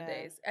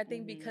nowadays. I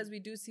think because we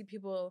do see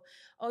people,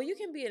 oh, you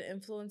can be an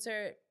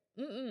influencer.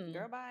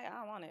 Girl, bye. I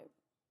don't want it.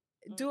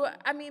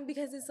 I mean,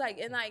 because it's like,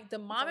 and like the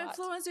mom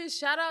influencers,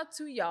 shout out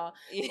to y'all.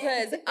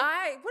 Because what am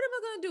I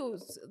gonna do?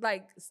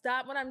 Like,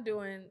 stop what I'm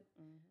doing,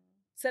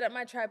 set up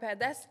my tripod.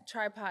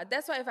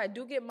 That's why if I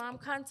do get mom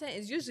content,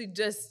 it's usually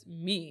just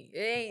me. It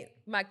ain't,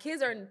 my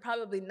kids are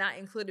probably not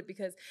included,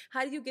 because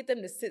how do you get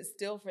them to sit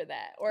still for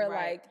that? Or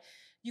like,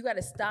 you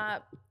gotta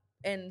stop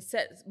and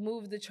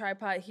move the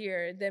tripod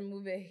here, then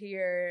move it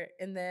here,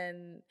 and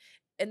then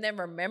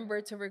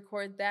remember to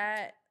record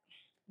that,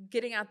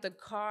 getting out the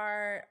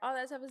car, all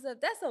that type of stuff.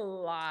 That's a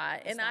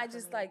lot. And I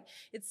just like,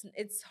 it's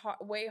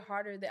way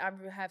harder. That I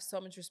have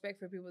so much respect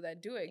for people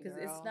that do it, because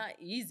it's not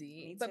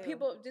easy. But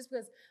people, just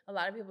because a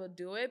lot of people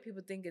do it,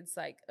 people think it's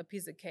like a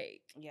piece of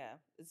cake. Yeah,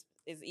 it's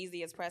as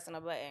easy as pressing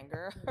a button,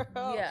 girl.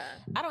 Yeah.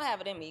 I don't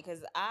have it in me,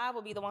 because I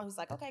will be the one who's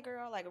like, okay,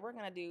 girl, like we're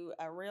gonna do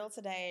a reel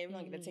today. We're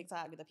gonna get a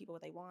TikTok, get the people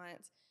what they want.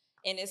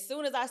 And as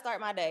soon as I start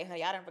my day,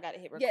 honey, I done forgot to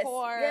hit record.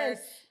 Yes.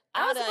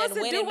 I done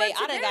went and made,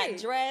 I done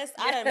got dressed.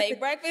 I done made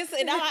breakfast,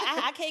 and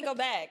I can't go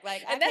back.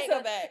 Like, I can't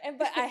go back.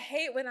 But I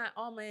hate when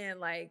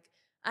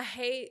I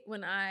hate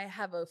when I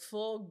have a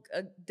full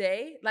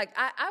day. Like,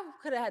 I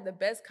could have had the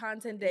best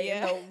content day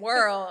in the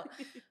world,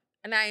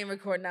 and I ain't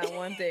recording not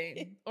one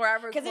thing. Or I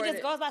recorded, because it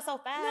just goes by so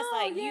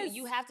fast.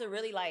 You have to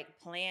really like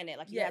plan it.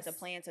 Like, you have to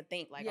plan to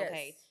think like,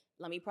 okay,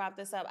 let me prop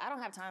this up. I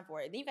don't have time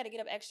for it. Then you got to get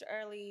up extra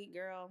early,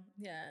 girl.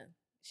 Yeah.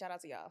 Shout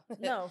out to y'all.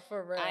 No,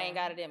 for real. I ain't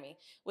got it in me.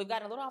 We've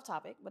gotten a little off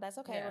topic, but that's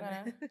okay. We're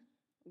going to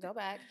go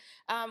back.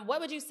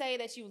 What would you say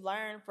that you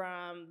learned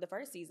from the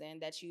first season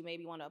that you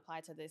maybe want to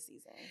apply to this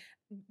season?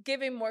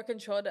 Giving more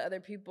control to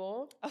other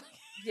people.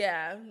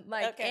 Yeah.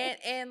 Like,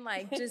 and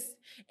like just,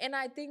 and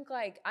I think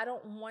like, I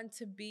don't want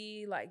to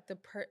be like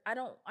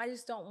I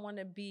just don't want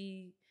to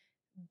be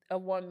a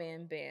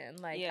one-man band.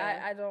 Like,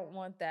 I don't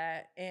want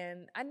that.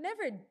 And I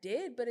never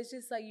did, but it's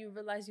just like you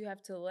realize you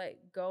have to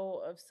let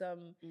go of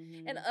some,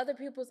 and other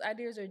people's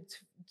ideas are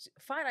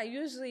fine. I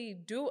usually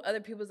do other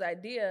people's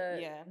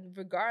idea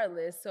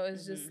regardless. So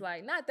it's just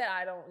like, not that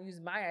I don't use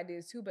my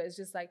ideas too, but it's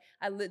just like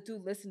I do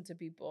listen to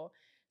people.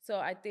 So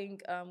I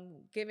think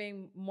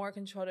giving more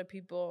control to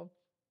people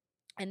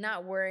and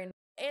not worrying,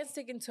 and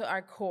sticking to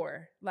our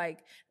core,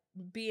 like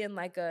being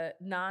like a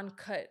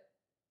non-cut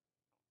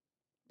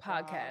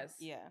podcast.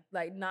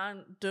 Like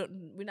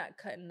we're not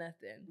cutting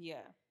nothing. Yeah.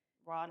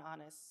 Raw and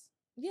honest.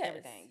 Yes.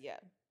 Everything. Yeah.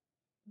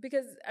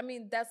 Because I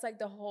mean, that's like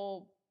the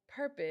whole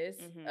purpose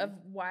of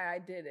why I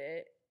did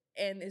it.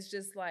 And it's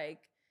just like,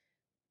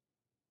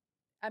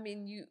 I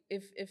mean,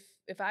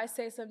 if I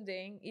say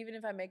something, even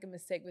if I make a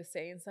mistake with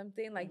saying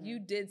something, like you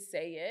did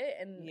say it,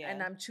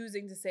 and I'm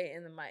choosing to say it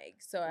in the mic.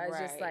 So I was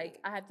just like,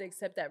 I have to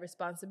accept that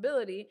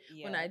responsibility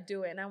when I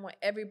do it. And I want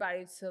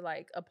everybody to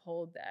like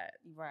uphold that.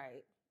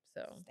 Right.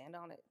 So stand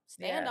on it.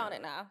 Stand on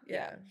it now.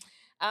 Yeah.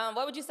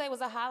 What would you say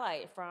was a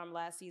highlight from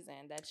last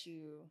season that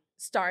you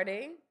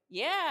starting?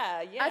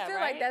 Yeah. I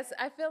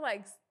feel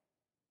like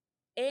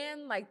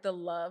and like the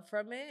love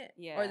from it,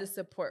 or the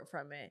support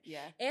from it,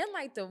 and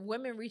like the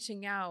women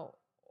reaching out,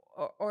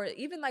 or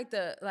even like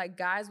the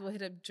guys will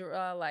hit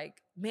up like,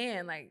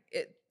 man, like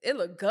it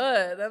looked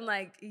good. I'm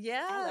like,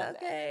 yeah,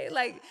 okay. That.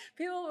 Like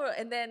people were,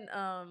 and then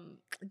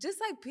just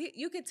like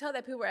you could tell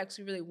that people were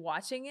actually really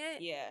watching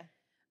it. Yeah.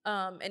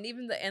 And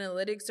even the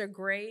analytics are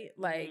great.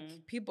 Like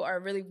people are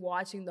really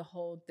watching the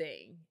whole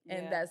thing,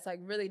 and that's like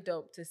really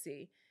dope to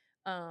see.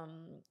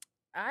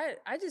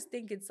 I just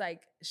think it's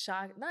like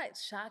not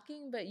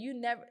shocking, but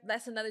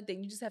that's another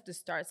thing. You just have to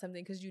start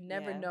something, because you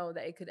never know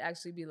that it could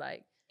actually be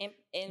like. And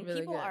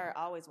really people good. Are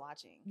always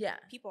watching. Yeah,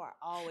 people are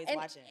always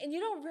watching, and you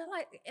don't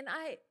realize. And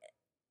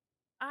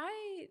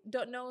I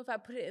don't know if I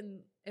put it in,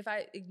 if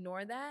I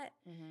ignore that,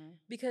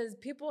 because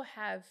people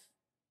have.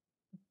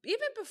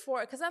 Even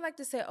before, because I like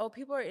to say, oh,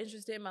 people are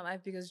interested in my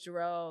life because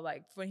Jarrell,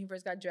 like when he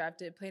first got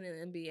drafted, playing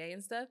in the NBA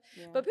and stuff.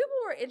 Yeah. But people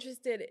were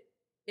interested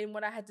in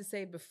what I had to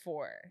say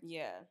before.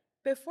 Yeah.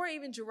 Before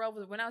even Jarrell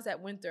was, when I was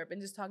at Winthrop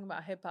and just talking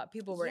about hip hop,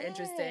 people were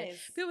interested.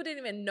 People didn't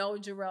even know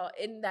Jarrell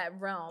in that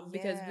realm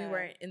because we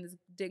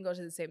didn't go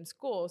to the same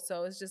school.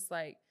 So it's just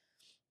like,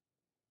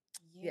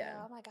 Yeah.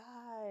 Oh my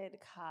God.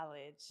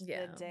 College.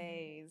 Yeah. The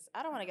days.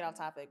 I don't want to get off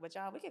topic, but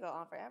y'all, we could go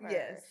on forever.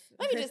 Yes.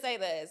 Let me just say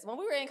this. When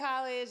we were in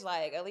college,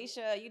 like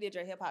Alicia, you did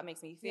your Hip Hop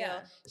Makes Me Feel. Yeah.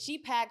 She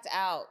packed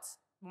out.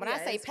 When I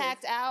say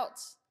packed out,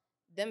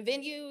 them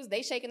venues,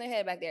 they shaking their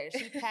head back there.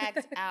 She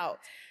packed out.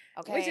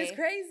 Okay. Which is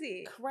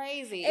crazy.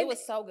 Crazy. And it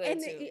was so good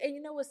too. And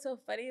you know what's so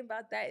funny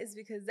about that is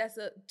because that's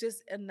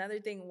just another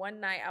thing. One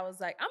night I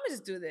was like, I'm going to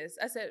just do this.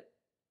 I said,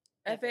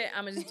 F it,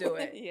 I'm going to just do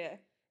it. Yeah.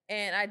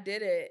 And I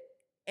did it.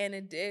 And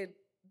it did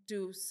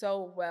do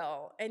so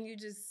well. And you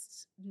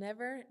just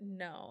never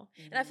know.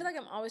 And I feel like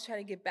I'm always trying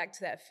to get back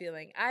to that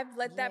feeling. I've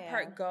let that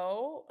part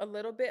go a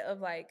little bit of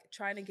like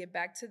trying to get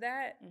back to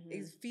that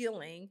is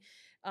feeling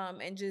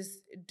and just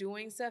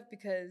doing stuff,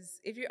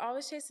 because if you're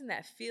always chasing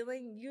that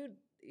feeling,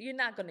 you're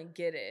not going to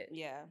get it.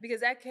 Yeah.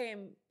 Because that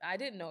I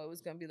didn't know it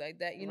was going to be like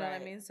that. You know what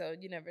I mean? So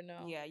you never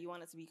know. Yeah. You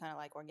want it to be kind of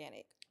like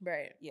organic.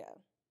 Right. Yeah.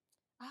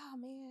 Oh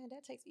man,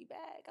 that takes me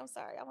back. I'm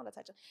sorry. I want to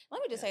touch on.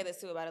 Let me just say this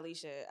too about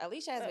Alicia.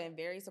 Alicia has been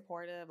very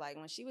supportive. Like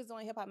when she was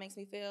doing Hip Hop Makes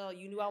Me Feel,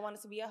 you knew I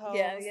wanted to be a host.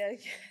 Yeah.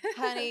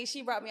 Honey,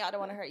 she brought me out to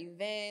one of her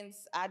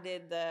events. I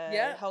did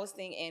the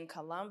hosting in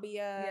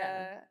Columbia.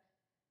 Yeah.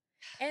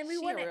 And we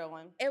went a real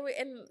one.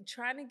 And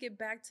trying to get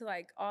back to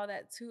like all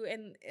that too.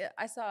 And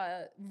I saw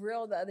a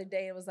reel the other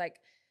day. It was like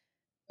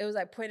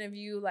point of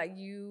view, like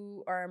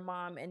you are a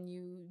mom and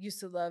you used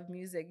to love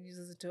music, you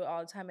listen to it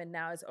all the time, and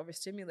now it's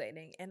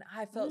overstimulating. And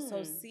I felt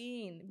so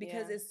seen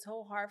because it's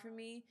so hard for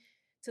me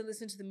to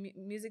listen to the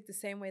music the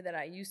same way that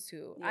I used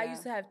to. I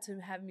used to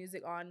have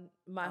music on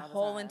my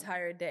whole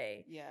entire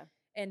day. Yeah.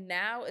 And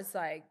now it's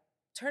like,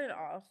 turn it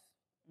off.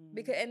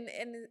 Because and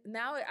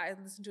now I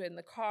listen to it in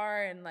the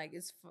car and like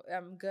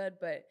I'm good,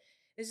 but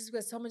it's just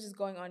because so much is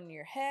going on in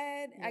your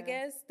head, I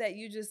guess, that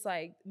you just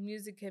like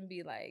music can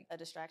be like a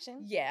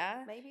distraction.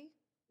 Yeah, maybe.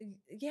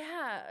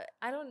 Yeah,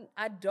 I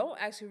don't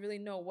actually really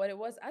know what it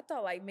was. I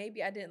thought like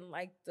maybe I didn't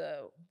like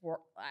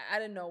I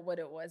didn't know what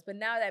it was, but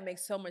now that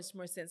makes so much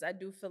more sense. I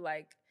do feel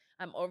like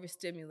I'm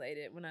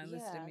overstimulated when I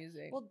listen to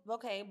music. Well,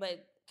 okay,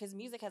 but because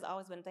music has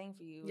always been a thing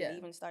for you. It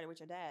even started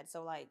with your dad.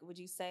 So like, would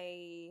you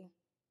say?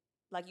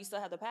 Like you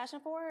still have the passion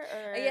for it?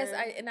 Or yes,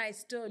 I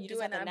still do. You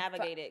just have to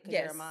navigate it because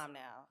you're a mom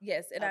now.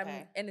 Yes, and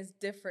and it's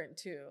different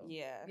too.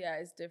 Yeah,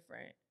 it's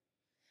different.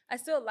 I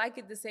still like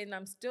it the same.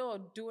 I'm still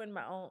doing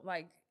my own.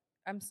 Like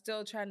I'm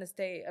still trying to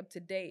stay up to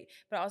date,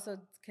 but I also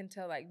can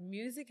tell like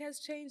music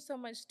has changed so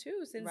much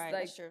too since like.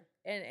 That's true.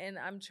 And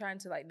I'm trying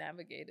to like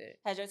navigate it.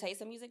 Has your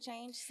taste of music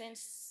changed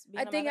since?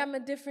 I think I'm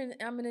in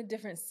a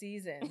different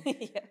season.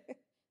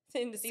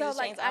 And the seasons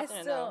change often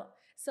enough.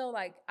 So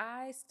like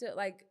I still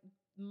like.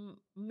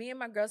 Me and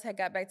my girls had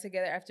got back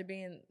together after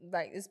being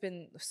like, it's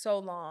been so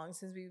long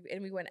since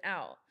we went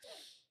out,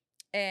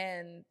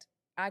 and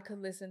I could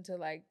listen to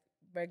like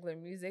regular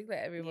music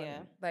that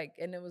everyone like,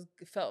 and it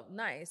felt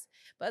nice.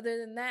 But other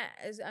than that,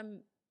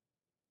 I'm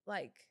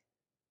like,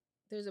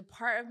 there's a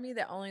part of me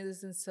that only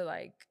listens to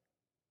like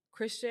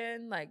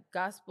Christian, like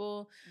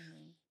gospel,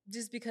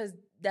 just because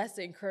that's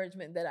the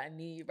encouragement that I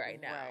need right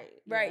now.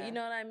 Right. You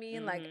know what I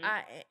mean? Like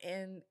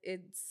and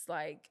it's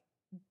like,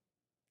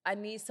 I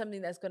need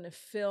something that's going to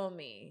fill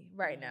me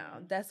right now.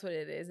 That's what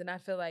it is. And I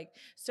feel like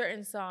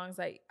certain songs,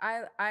 like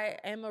I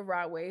am a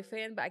Rod Wave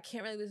fan, but I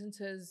can't really listen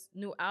to his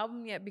new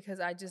album yet because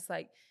I just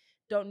like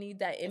don't need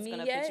that in me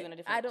yet. Put you in a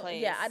different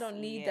place. Yeah, I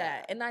don't need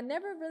that. And I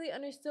never really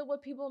understood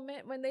what people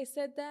meant when they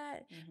said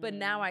that, but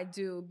now I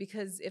do,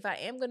 because if I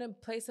am going to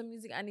play some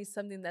music, I need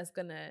something that's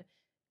going to,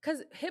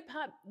 because hip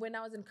hop, when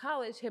I was in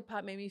college, hip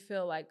hop made me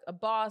feel like a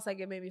boss. Like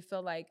it made me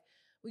feel like,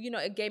 you know,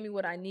 it gave me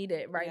what I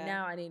needed. Right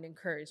now, I need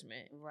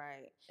encouragement.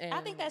 Right. And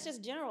I think that's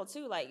just general,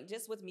 too. Like,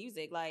 just with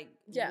music. Like,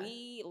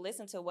 we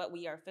listen to what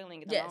we are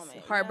feeling at the moment.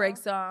 Heartbreak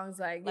songs.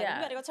 Like, you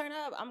gotta go turn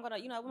up. I'm gonna,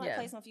 we might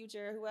play some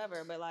Future,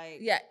 whoever. But,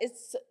 like...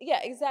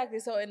 exactly.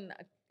 So,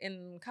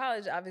 in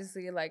college,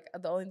 obviously, like,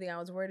 the only thing I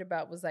was worried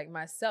about was, like,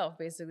 myself,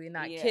 basically.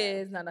 Not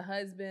kids, not a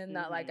husband,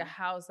 not, like, a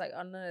house. Like,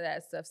 none of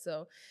that stuff.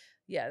 So,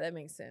 yeah, that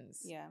makes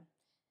sense. Yeah.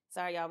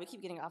 Sorry, y'all. We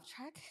keep getting off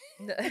track.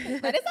 But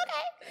it's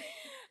okay.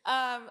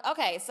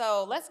 Okay,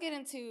 so let's get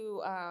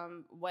into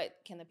what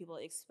can the people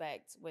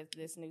expect with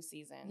this new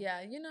season.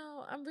 Yeah, you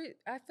know,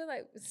 I feel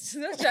like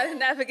still trying to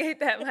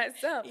navigate that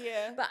myself.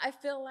 But I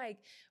feel like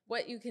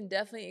what you can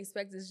definitely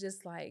expect is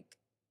just like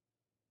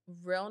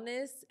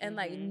realness and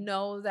like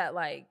know that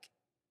like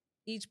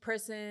each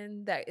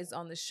person that is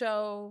on the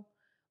show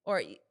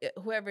or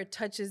whoever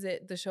touches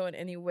the show in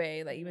any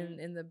way, like even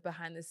in the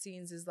behind the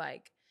scenes, is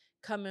like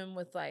coming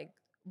with like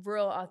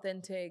real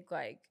authentic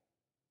like.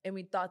 And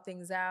we thought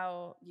things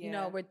out, you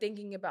know, we're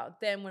thinking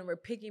about them when we're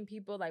picking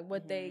people, like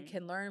what they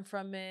can learn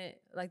from it,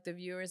 like the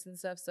viewers and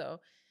stuff. So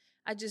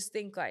I just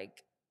think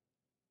like,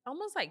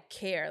 almost like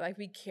care, like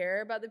we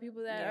care about the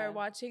people that are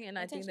watching. And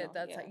I think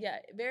that's like,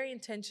 very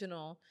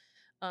intentional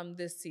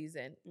this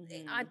season.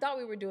 I thought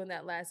we were doing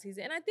that last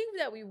season. And I think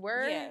that we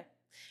were,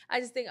 I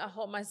just think I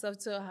hold myself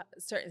to a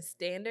certain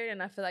standard,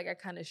 and I feel like I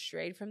kind of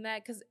strayed from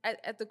that because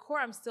at the core,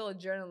 I'm still a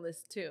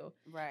journalist too.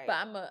 Right.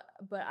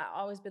 But I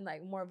always been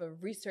like more of a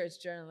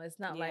research journalist,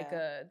 not like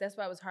a. That's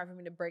why it was hard for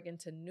me to break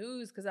into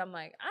news because I'm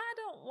like, I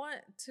don't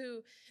want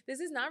to. This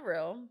is not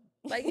real.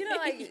 Like, you know,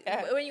 like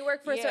when you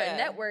work for a certain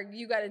network,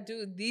 you got to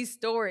do these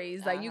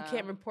stories. Like, you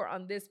can't report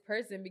on this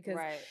person because.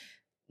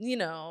 You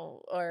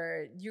know,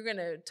 or you're going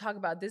to talk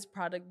about this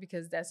product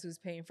because that's who's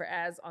paying for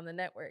ads on the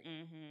network.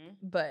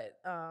 But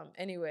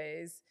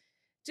anyways,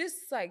 just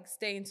like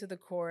staying to the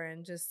core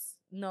and just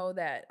know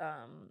that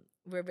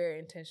we're very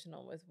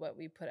intentional with what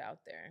we put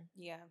out there.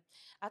 Yeah.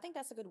 I think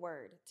that's a good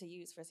word to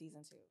use for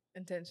season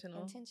 2.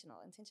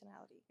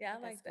 Intentionality. Yeah,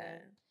 I like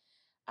that.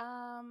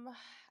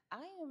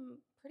 I am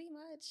pretty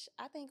much,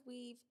 I think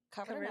we've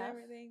covered enough.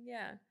 Everything.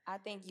 Yeah. I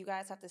think you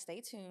guys have to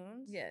stay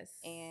tuned. Yes.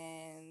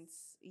 And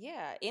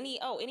yeah, any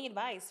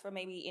advice for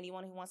maybe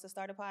anyone who wants to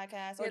start a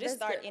podcast or just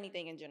start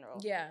anything in general?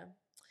 Yeah.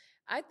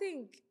 I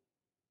think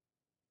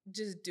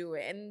just do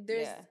it. And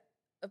there's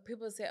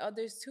people say, oh,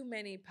 there's too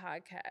many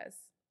podcasts.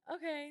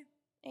 Okay.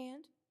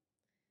 And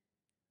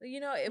you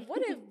know,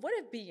 what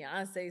if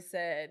Beyonce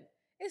said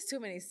it's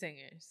too many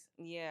singers?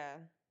 Yeah.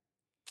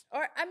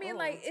 Or I mean,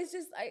 like, it's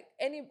just like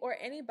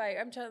anybody.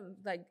 I'm trying to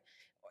like,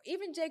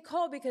 even J.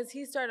 Cole, because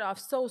he started off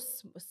so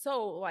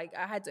like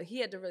he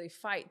had to really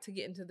fight to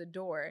get into the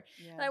door.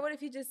 Yeah. Like, what if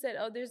he just said,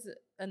 "Oh, there's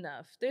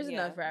enough. There's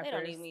enough rappers. They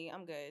don't need me.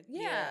 I'm good."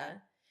 Yeah.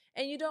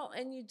 And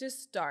you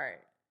just start.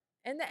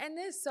 And I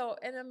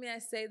mean, I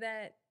say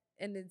that,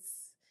 and it's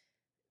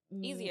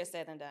easier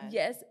said than done.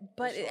 Yes,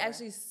 but it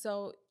actually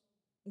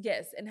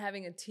and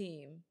having a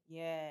team.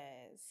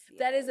 Yes.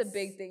 That is a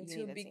big thing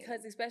too,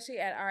 because especially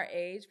at our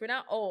age, we're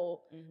not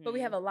old, but we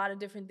have a lot of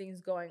different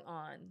things going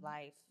on.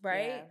 Life.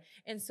 Right? Yeah.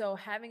 And so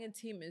having a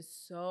team is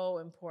so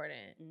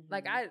important.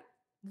 Like, I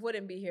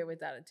wouldn't be here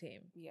without a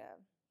team. Yeah.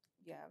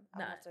 Yeah,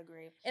 I have to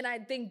agree. And I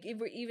think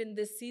even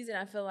this season,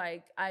 I feel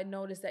like I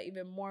noticed that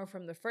even more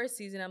from the first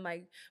season. I'm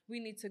like, we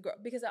need to grow,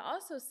 because I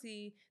also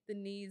see the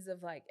needs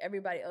of like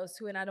everybody else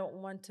too. And I don't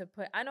want to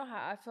I know how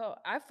I felt.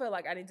 I feel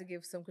like I need to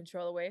give some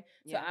control away.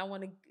 So I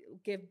want to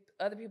give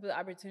other people the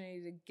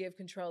opportunity to give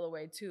control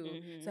away too.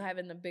 So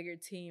having a bigger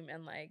team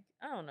and like,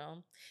 I don't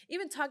know,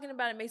 even talking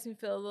about it makes me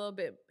feel a little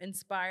bit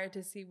inspired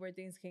to see where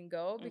things can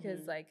go,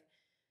 because like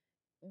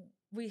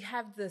we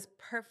have this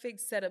perfect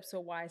setup. So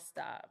why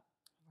stop?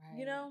 Right.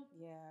 You know?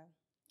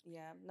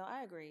 Yeah. No,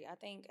 I agree. I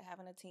think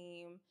having a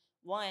team,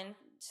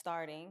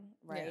 starting,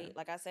 right? Yeah.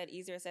 Like I said,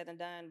 easier said than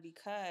done,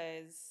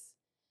 because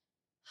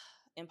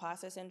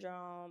imposter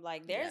syndrome,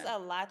 like there's a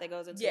lot that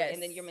goes into it.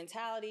 And then your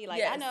mentality.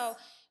 Like I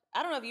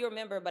don't know if you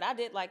remember, but I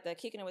did like the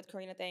Kicking It with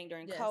Karina thing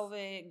during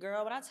COVID.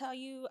 Girl, when I tell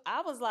you,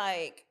 I was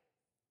like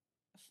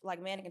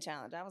mannequin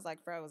challenge. I was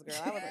like froze, girl.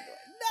 I wasn't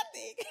doing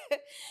nothing.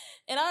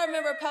 And I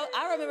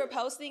remember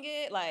posting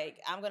it, like,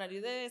 I'm going to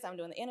do this. I'm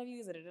doing the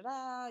interviews,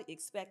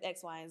 expect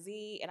X, Y, and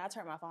Z. And I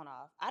turned my phone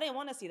off. I didn't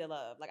want to see the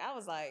love. Like, I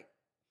was like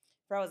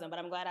frozen, but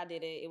I'm glad I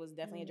did it. It was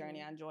definitely a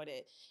journey. I enjoyed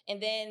it.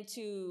 And then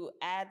to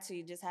add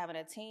to just having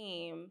a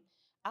team,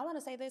 I want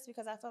to say this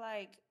because I feel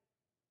like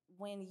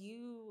when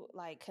you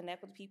like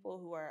connect with people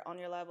who are on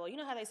your level, you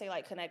know how they say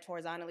like connect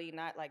horizontally,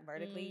 not like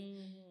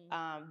vertically.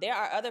 There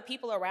are other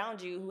people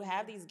around you who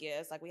have these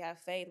gifts. Like we have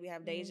Faith, we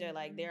have Deja,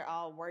 like they're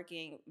all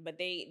working, but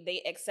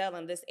they excel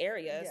in this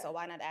area. So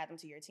why not add them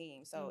to your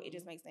team? So it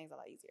just makes things a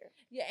lot easier.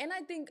 Yeah, and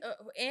I think,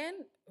 and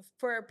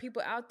for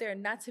people out there,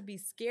 not to be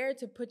scared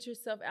to put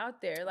yourself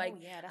out there. Like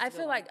I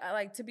feel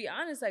like to be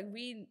honest, like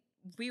we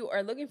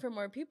are looking for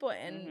more people,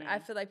 and I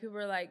feel like people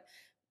are like.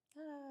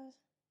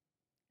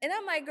 And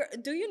I'm like, girl,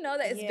 do you know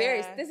that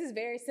this is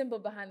very simple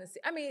behind the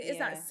scenes? I mean, it's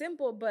not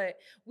simple, but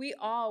we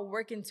all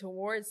working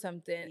towards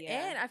something.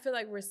 Yeah. And I feel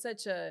like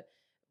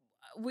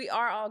we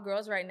are all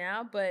girls right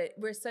now, but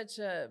we're such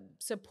a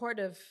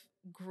supportive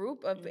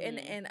group of,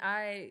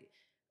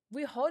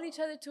 we hold each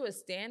other to a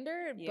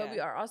standard, but we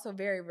are also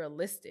very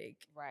realistic.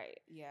 Right.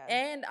 Yeah.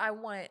 And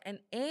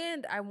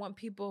I want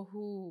people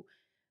who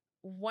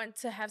want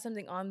to have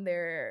something on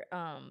their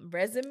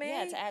resume.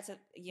 Yeah, to add to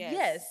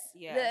yes.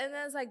 Yeah. And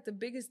that's like the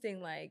biggest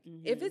thing. Like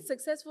if it's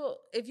successful,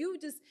 if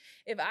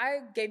I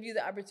gave you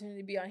the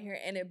opportunity to be on here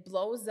and it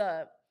blows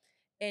up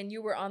and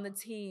you were on the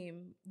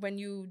team when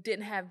you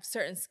didn't have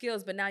certain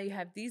skills, but now you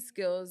have these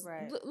skills,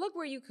 look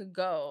where you could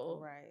go.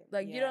 Right.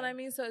 Like, you know what I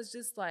mean? So it's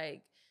just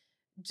like,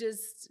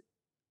 just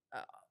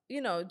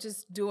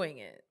doing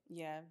it.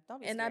 Yeah, don't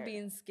be scared. And not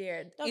being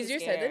scared. Easier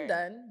said than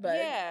done, but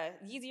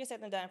easier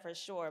said than done for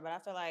sure. But I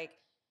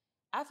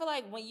feel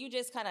like when you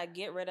just kind of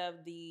get rid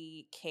of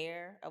the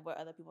care of what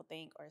other people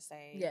think or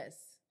say,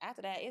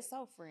 after that it's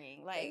so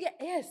freeing. Like,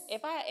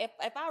 if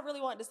I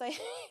really wanted to say,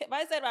 if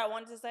I said what I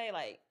wanted to say,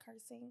 like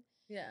cursing,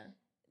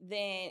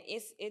 then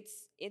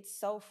it's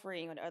so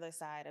freeing on the other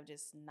side of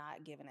just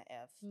not giving an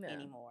F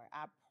anymore.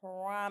 I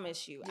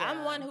promise you. Yeah.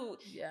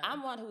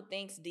 I'm one who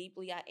thinks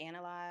deeply. I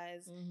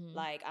analyze.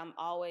 Like I'm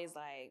always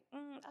like,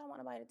 I don't want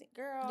nobody to think,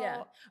 girl.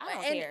 Yeah. I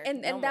don't care.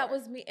 And that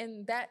was me,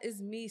 and that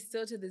is me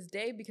still to this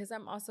day, because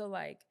I'm also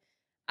like,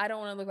 I don't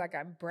want to look like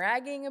I'm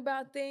bragging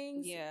about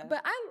things. Yeah.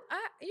 But I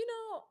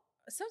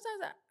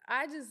sometimes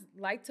I just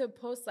like to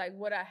post like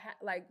what I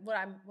what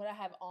I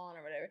have on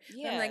or whatever.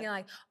 Yeah. I'm thinking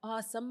like,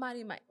 oh,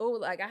 somebody might,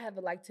 like I have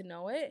a like to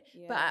know it.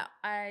 Yeah. But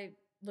I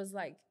was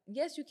like,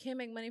 yes, you can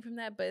make money from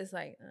that, but it's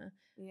like,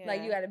 yeah.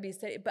 like you got to be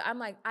steady. But I'm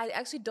like, I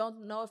actually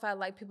don't know if I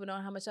like people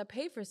knowing how much I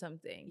pay for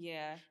something.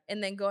 Yeah.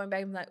 And then going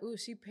back and like, ooh,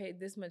 she paid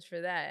this much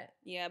for that.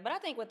 Yeah, but I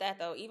think with that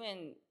though,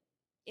 even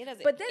it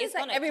doesn't. But then it's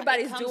like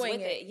everybody's doing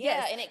it. Yeah,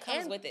 yes. and it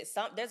comes with it.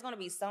 There's going to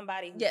be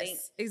somebody who yes,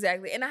 thinks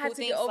exactly. And I have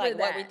to get over like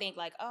that. What we think,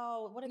 like,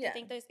 oh, what if they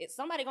think this? It's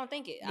somebody going to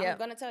think it. Yeah. I'm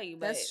going to tell you.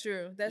 But that's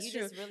true. That's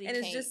true. Really and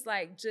it's just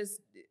like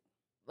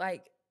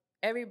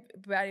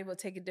everybody will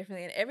take it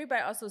differently, and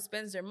everybody also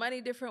spends their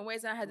money different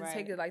ways. And I had to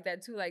take it like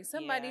that too. Like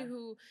somebody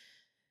who,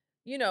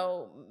 you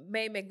know,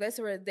 may make less,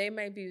 or they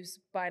may be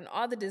buying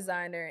all the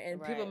designer,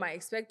 and people might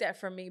expect that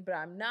from me, but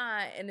I'm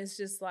not. And it's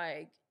just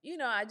like, you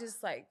know, I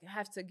just like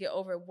have to get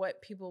over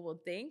what people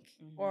will think,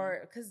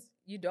 or because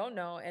you don't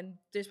know, and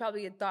there's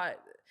probably a thought,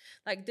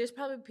 like there's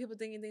probably people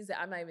thinking things that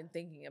I'm not even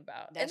thinking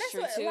about. That's and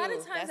true what, too. A lot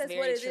of times that's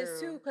what it is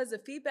too, because the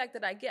feedback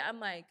that I get,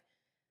 I'm like,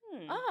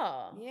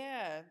 oh,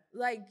 yeah,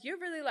 like you're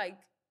really like,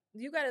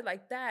 you got it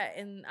like that,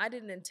 and I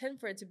didn't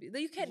intend for it to be.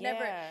 You can't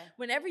never,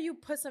 whenever you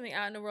put something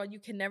out in the world, you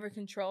can never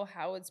control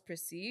how it's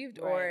perceived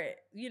or,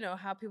 you know,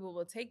 how people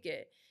will take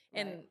it.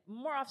 And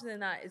more often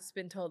than not, it's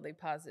been totally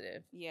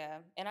positive. Yeah.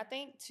 And I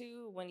think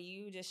too, when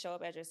you just show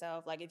up as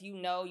yourself, like if you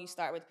know you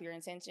start with pure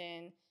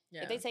intention,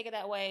 if they take it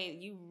that way,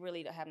 you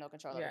really have no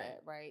control over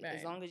that, right?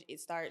 As long as it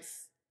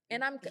starts.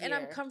 And I'm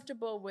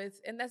comfortable with,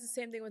 and that's the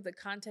same thing with the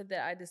content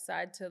that I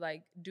decide to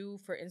like do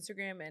for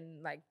Instagram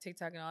and like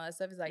TikTok and all that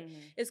stuff. Is like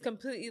it's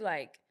completely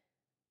like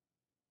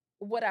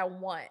what I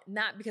want,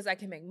 not because I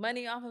can make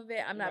money off of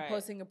it. I'm not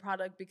posting a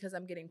product because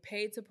I'm getting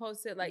paid to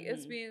post it. Like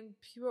it's being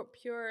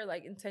pure,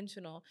 like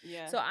intentional.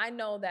 Yeah. So I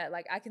know that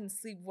like I can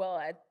sleep well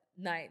at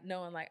night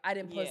knowing like I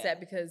didn't post that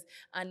because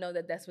I know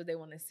that that's what they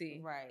want to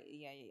see. Right.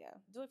 Yeah.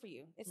 Do it for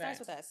you. It starts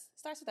with us.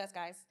 Starts with us,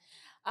 guys.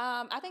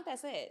 I think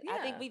that's it. Yeah,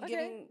 I think we've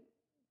given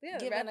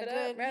wrap it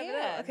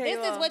up. Okay,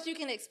 this is what you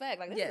can expect.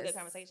 Like, this is a good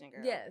conversation,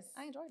 girl. Yes.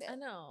 I enjoyed it. I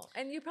know.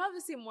 And you probably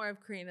see more of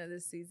Karina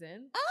this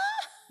season.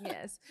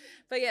 Yes.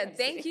 But yeah,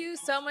 thank you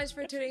so much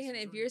for tuning in.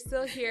 If you're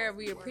still here,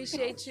 we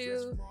appreciate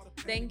you.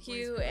 Thank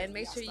you. And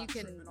make sure you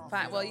can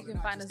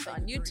find us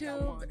on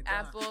YouTube,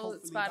 Apple,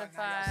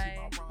 Spotify.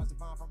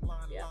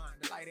 Yeah.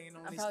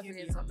 I'm probably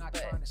forgetting something,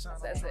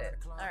 but that's it.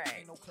 All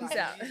right. Peace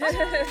out.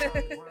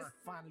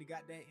 Finally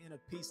got that inner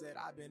peace that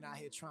I've been out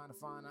here trying to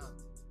find out.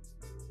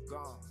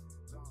 Gone.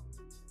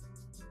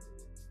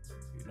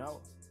 You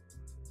know.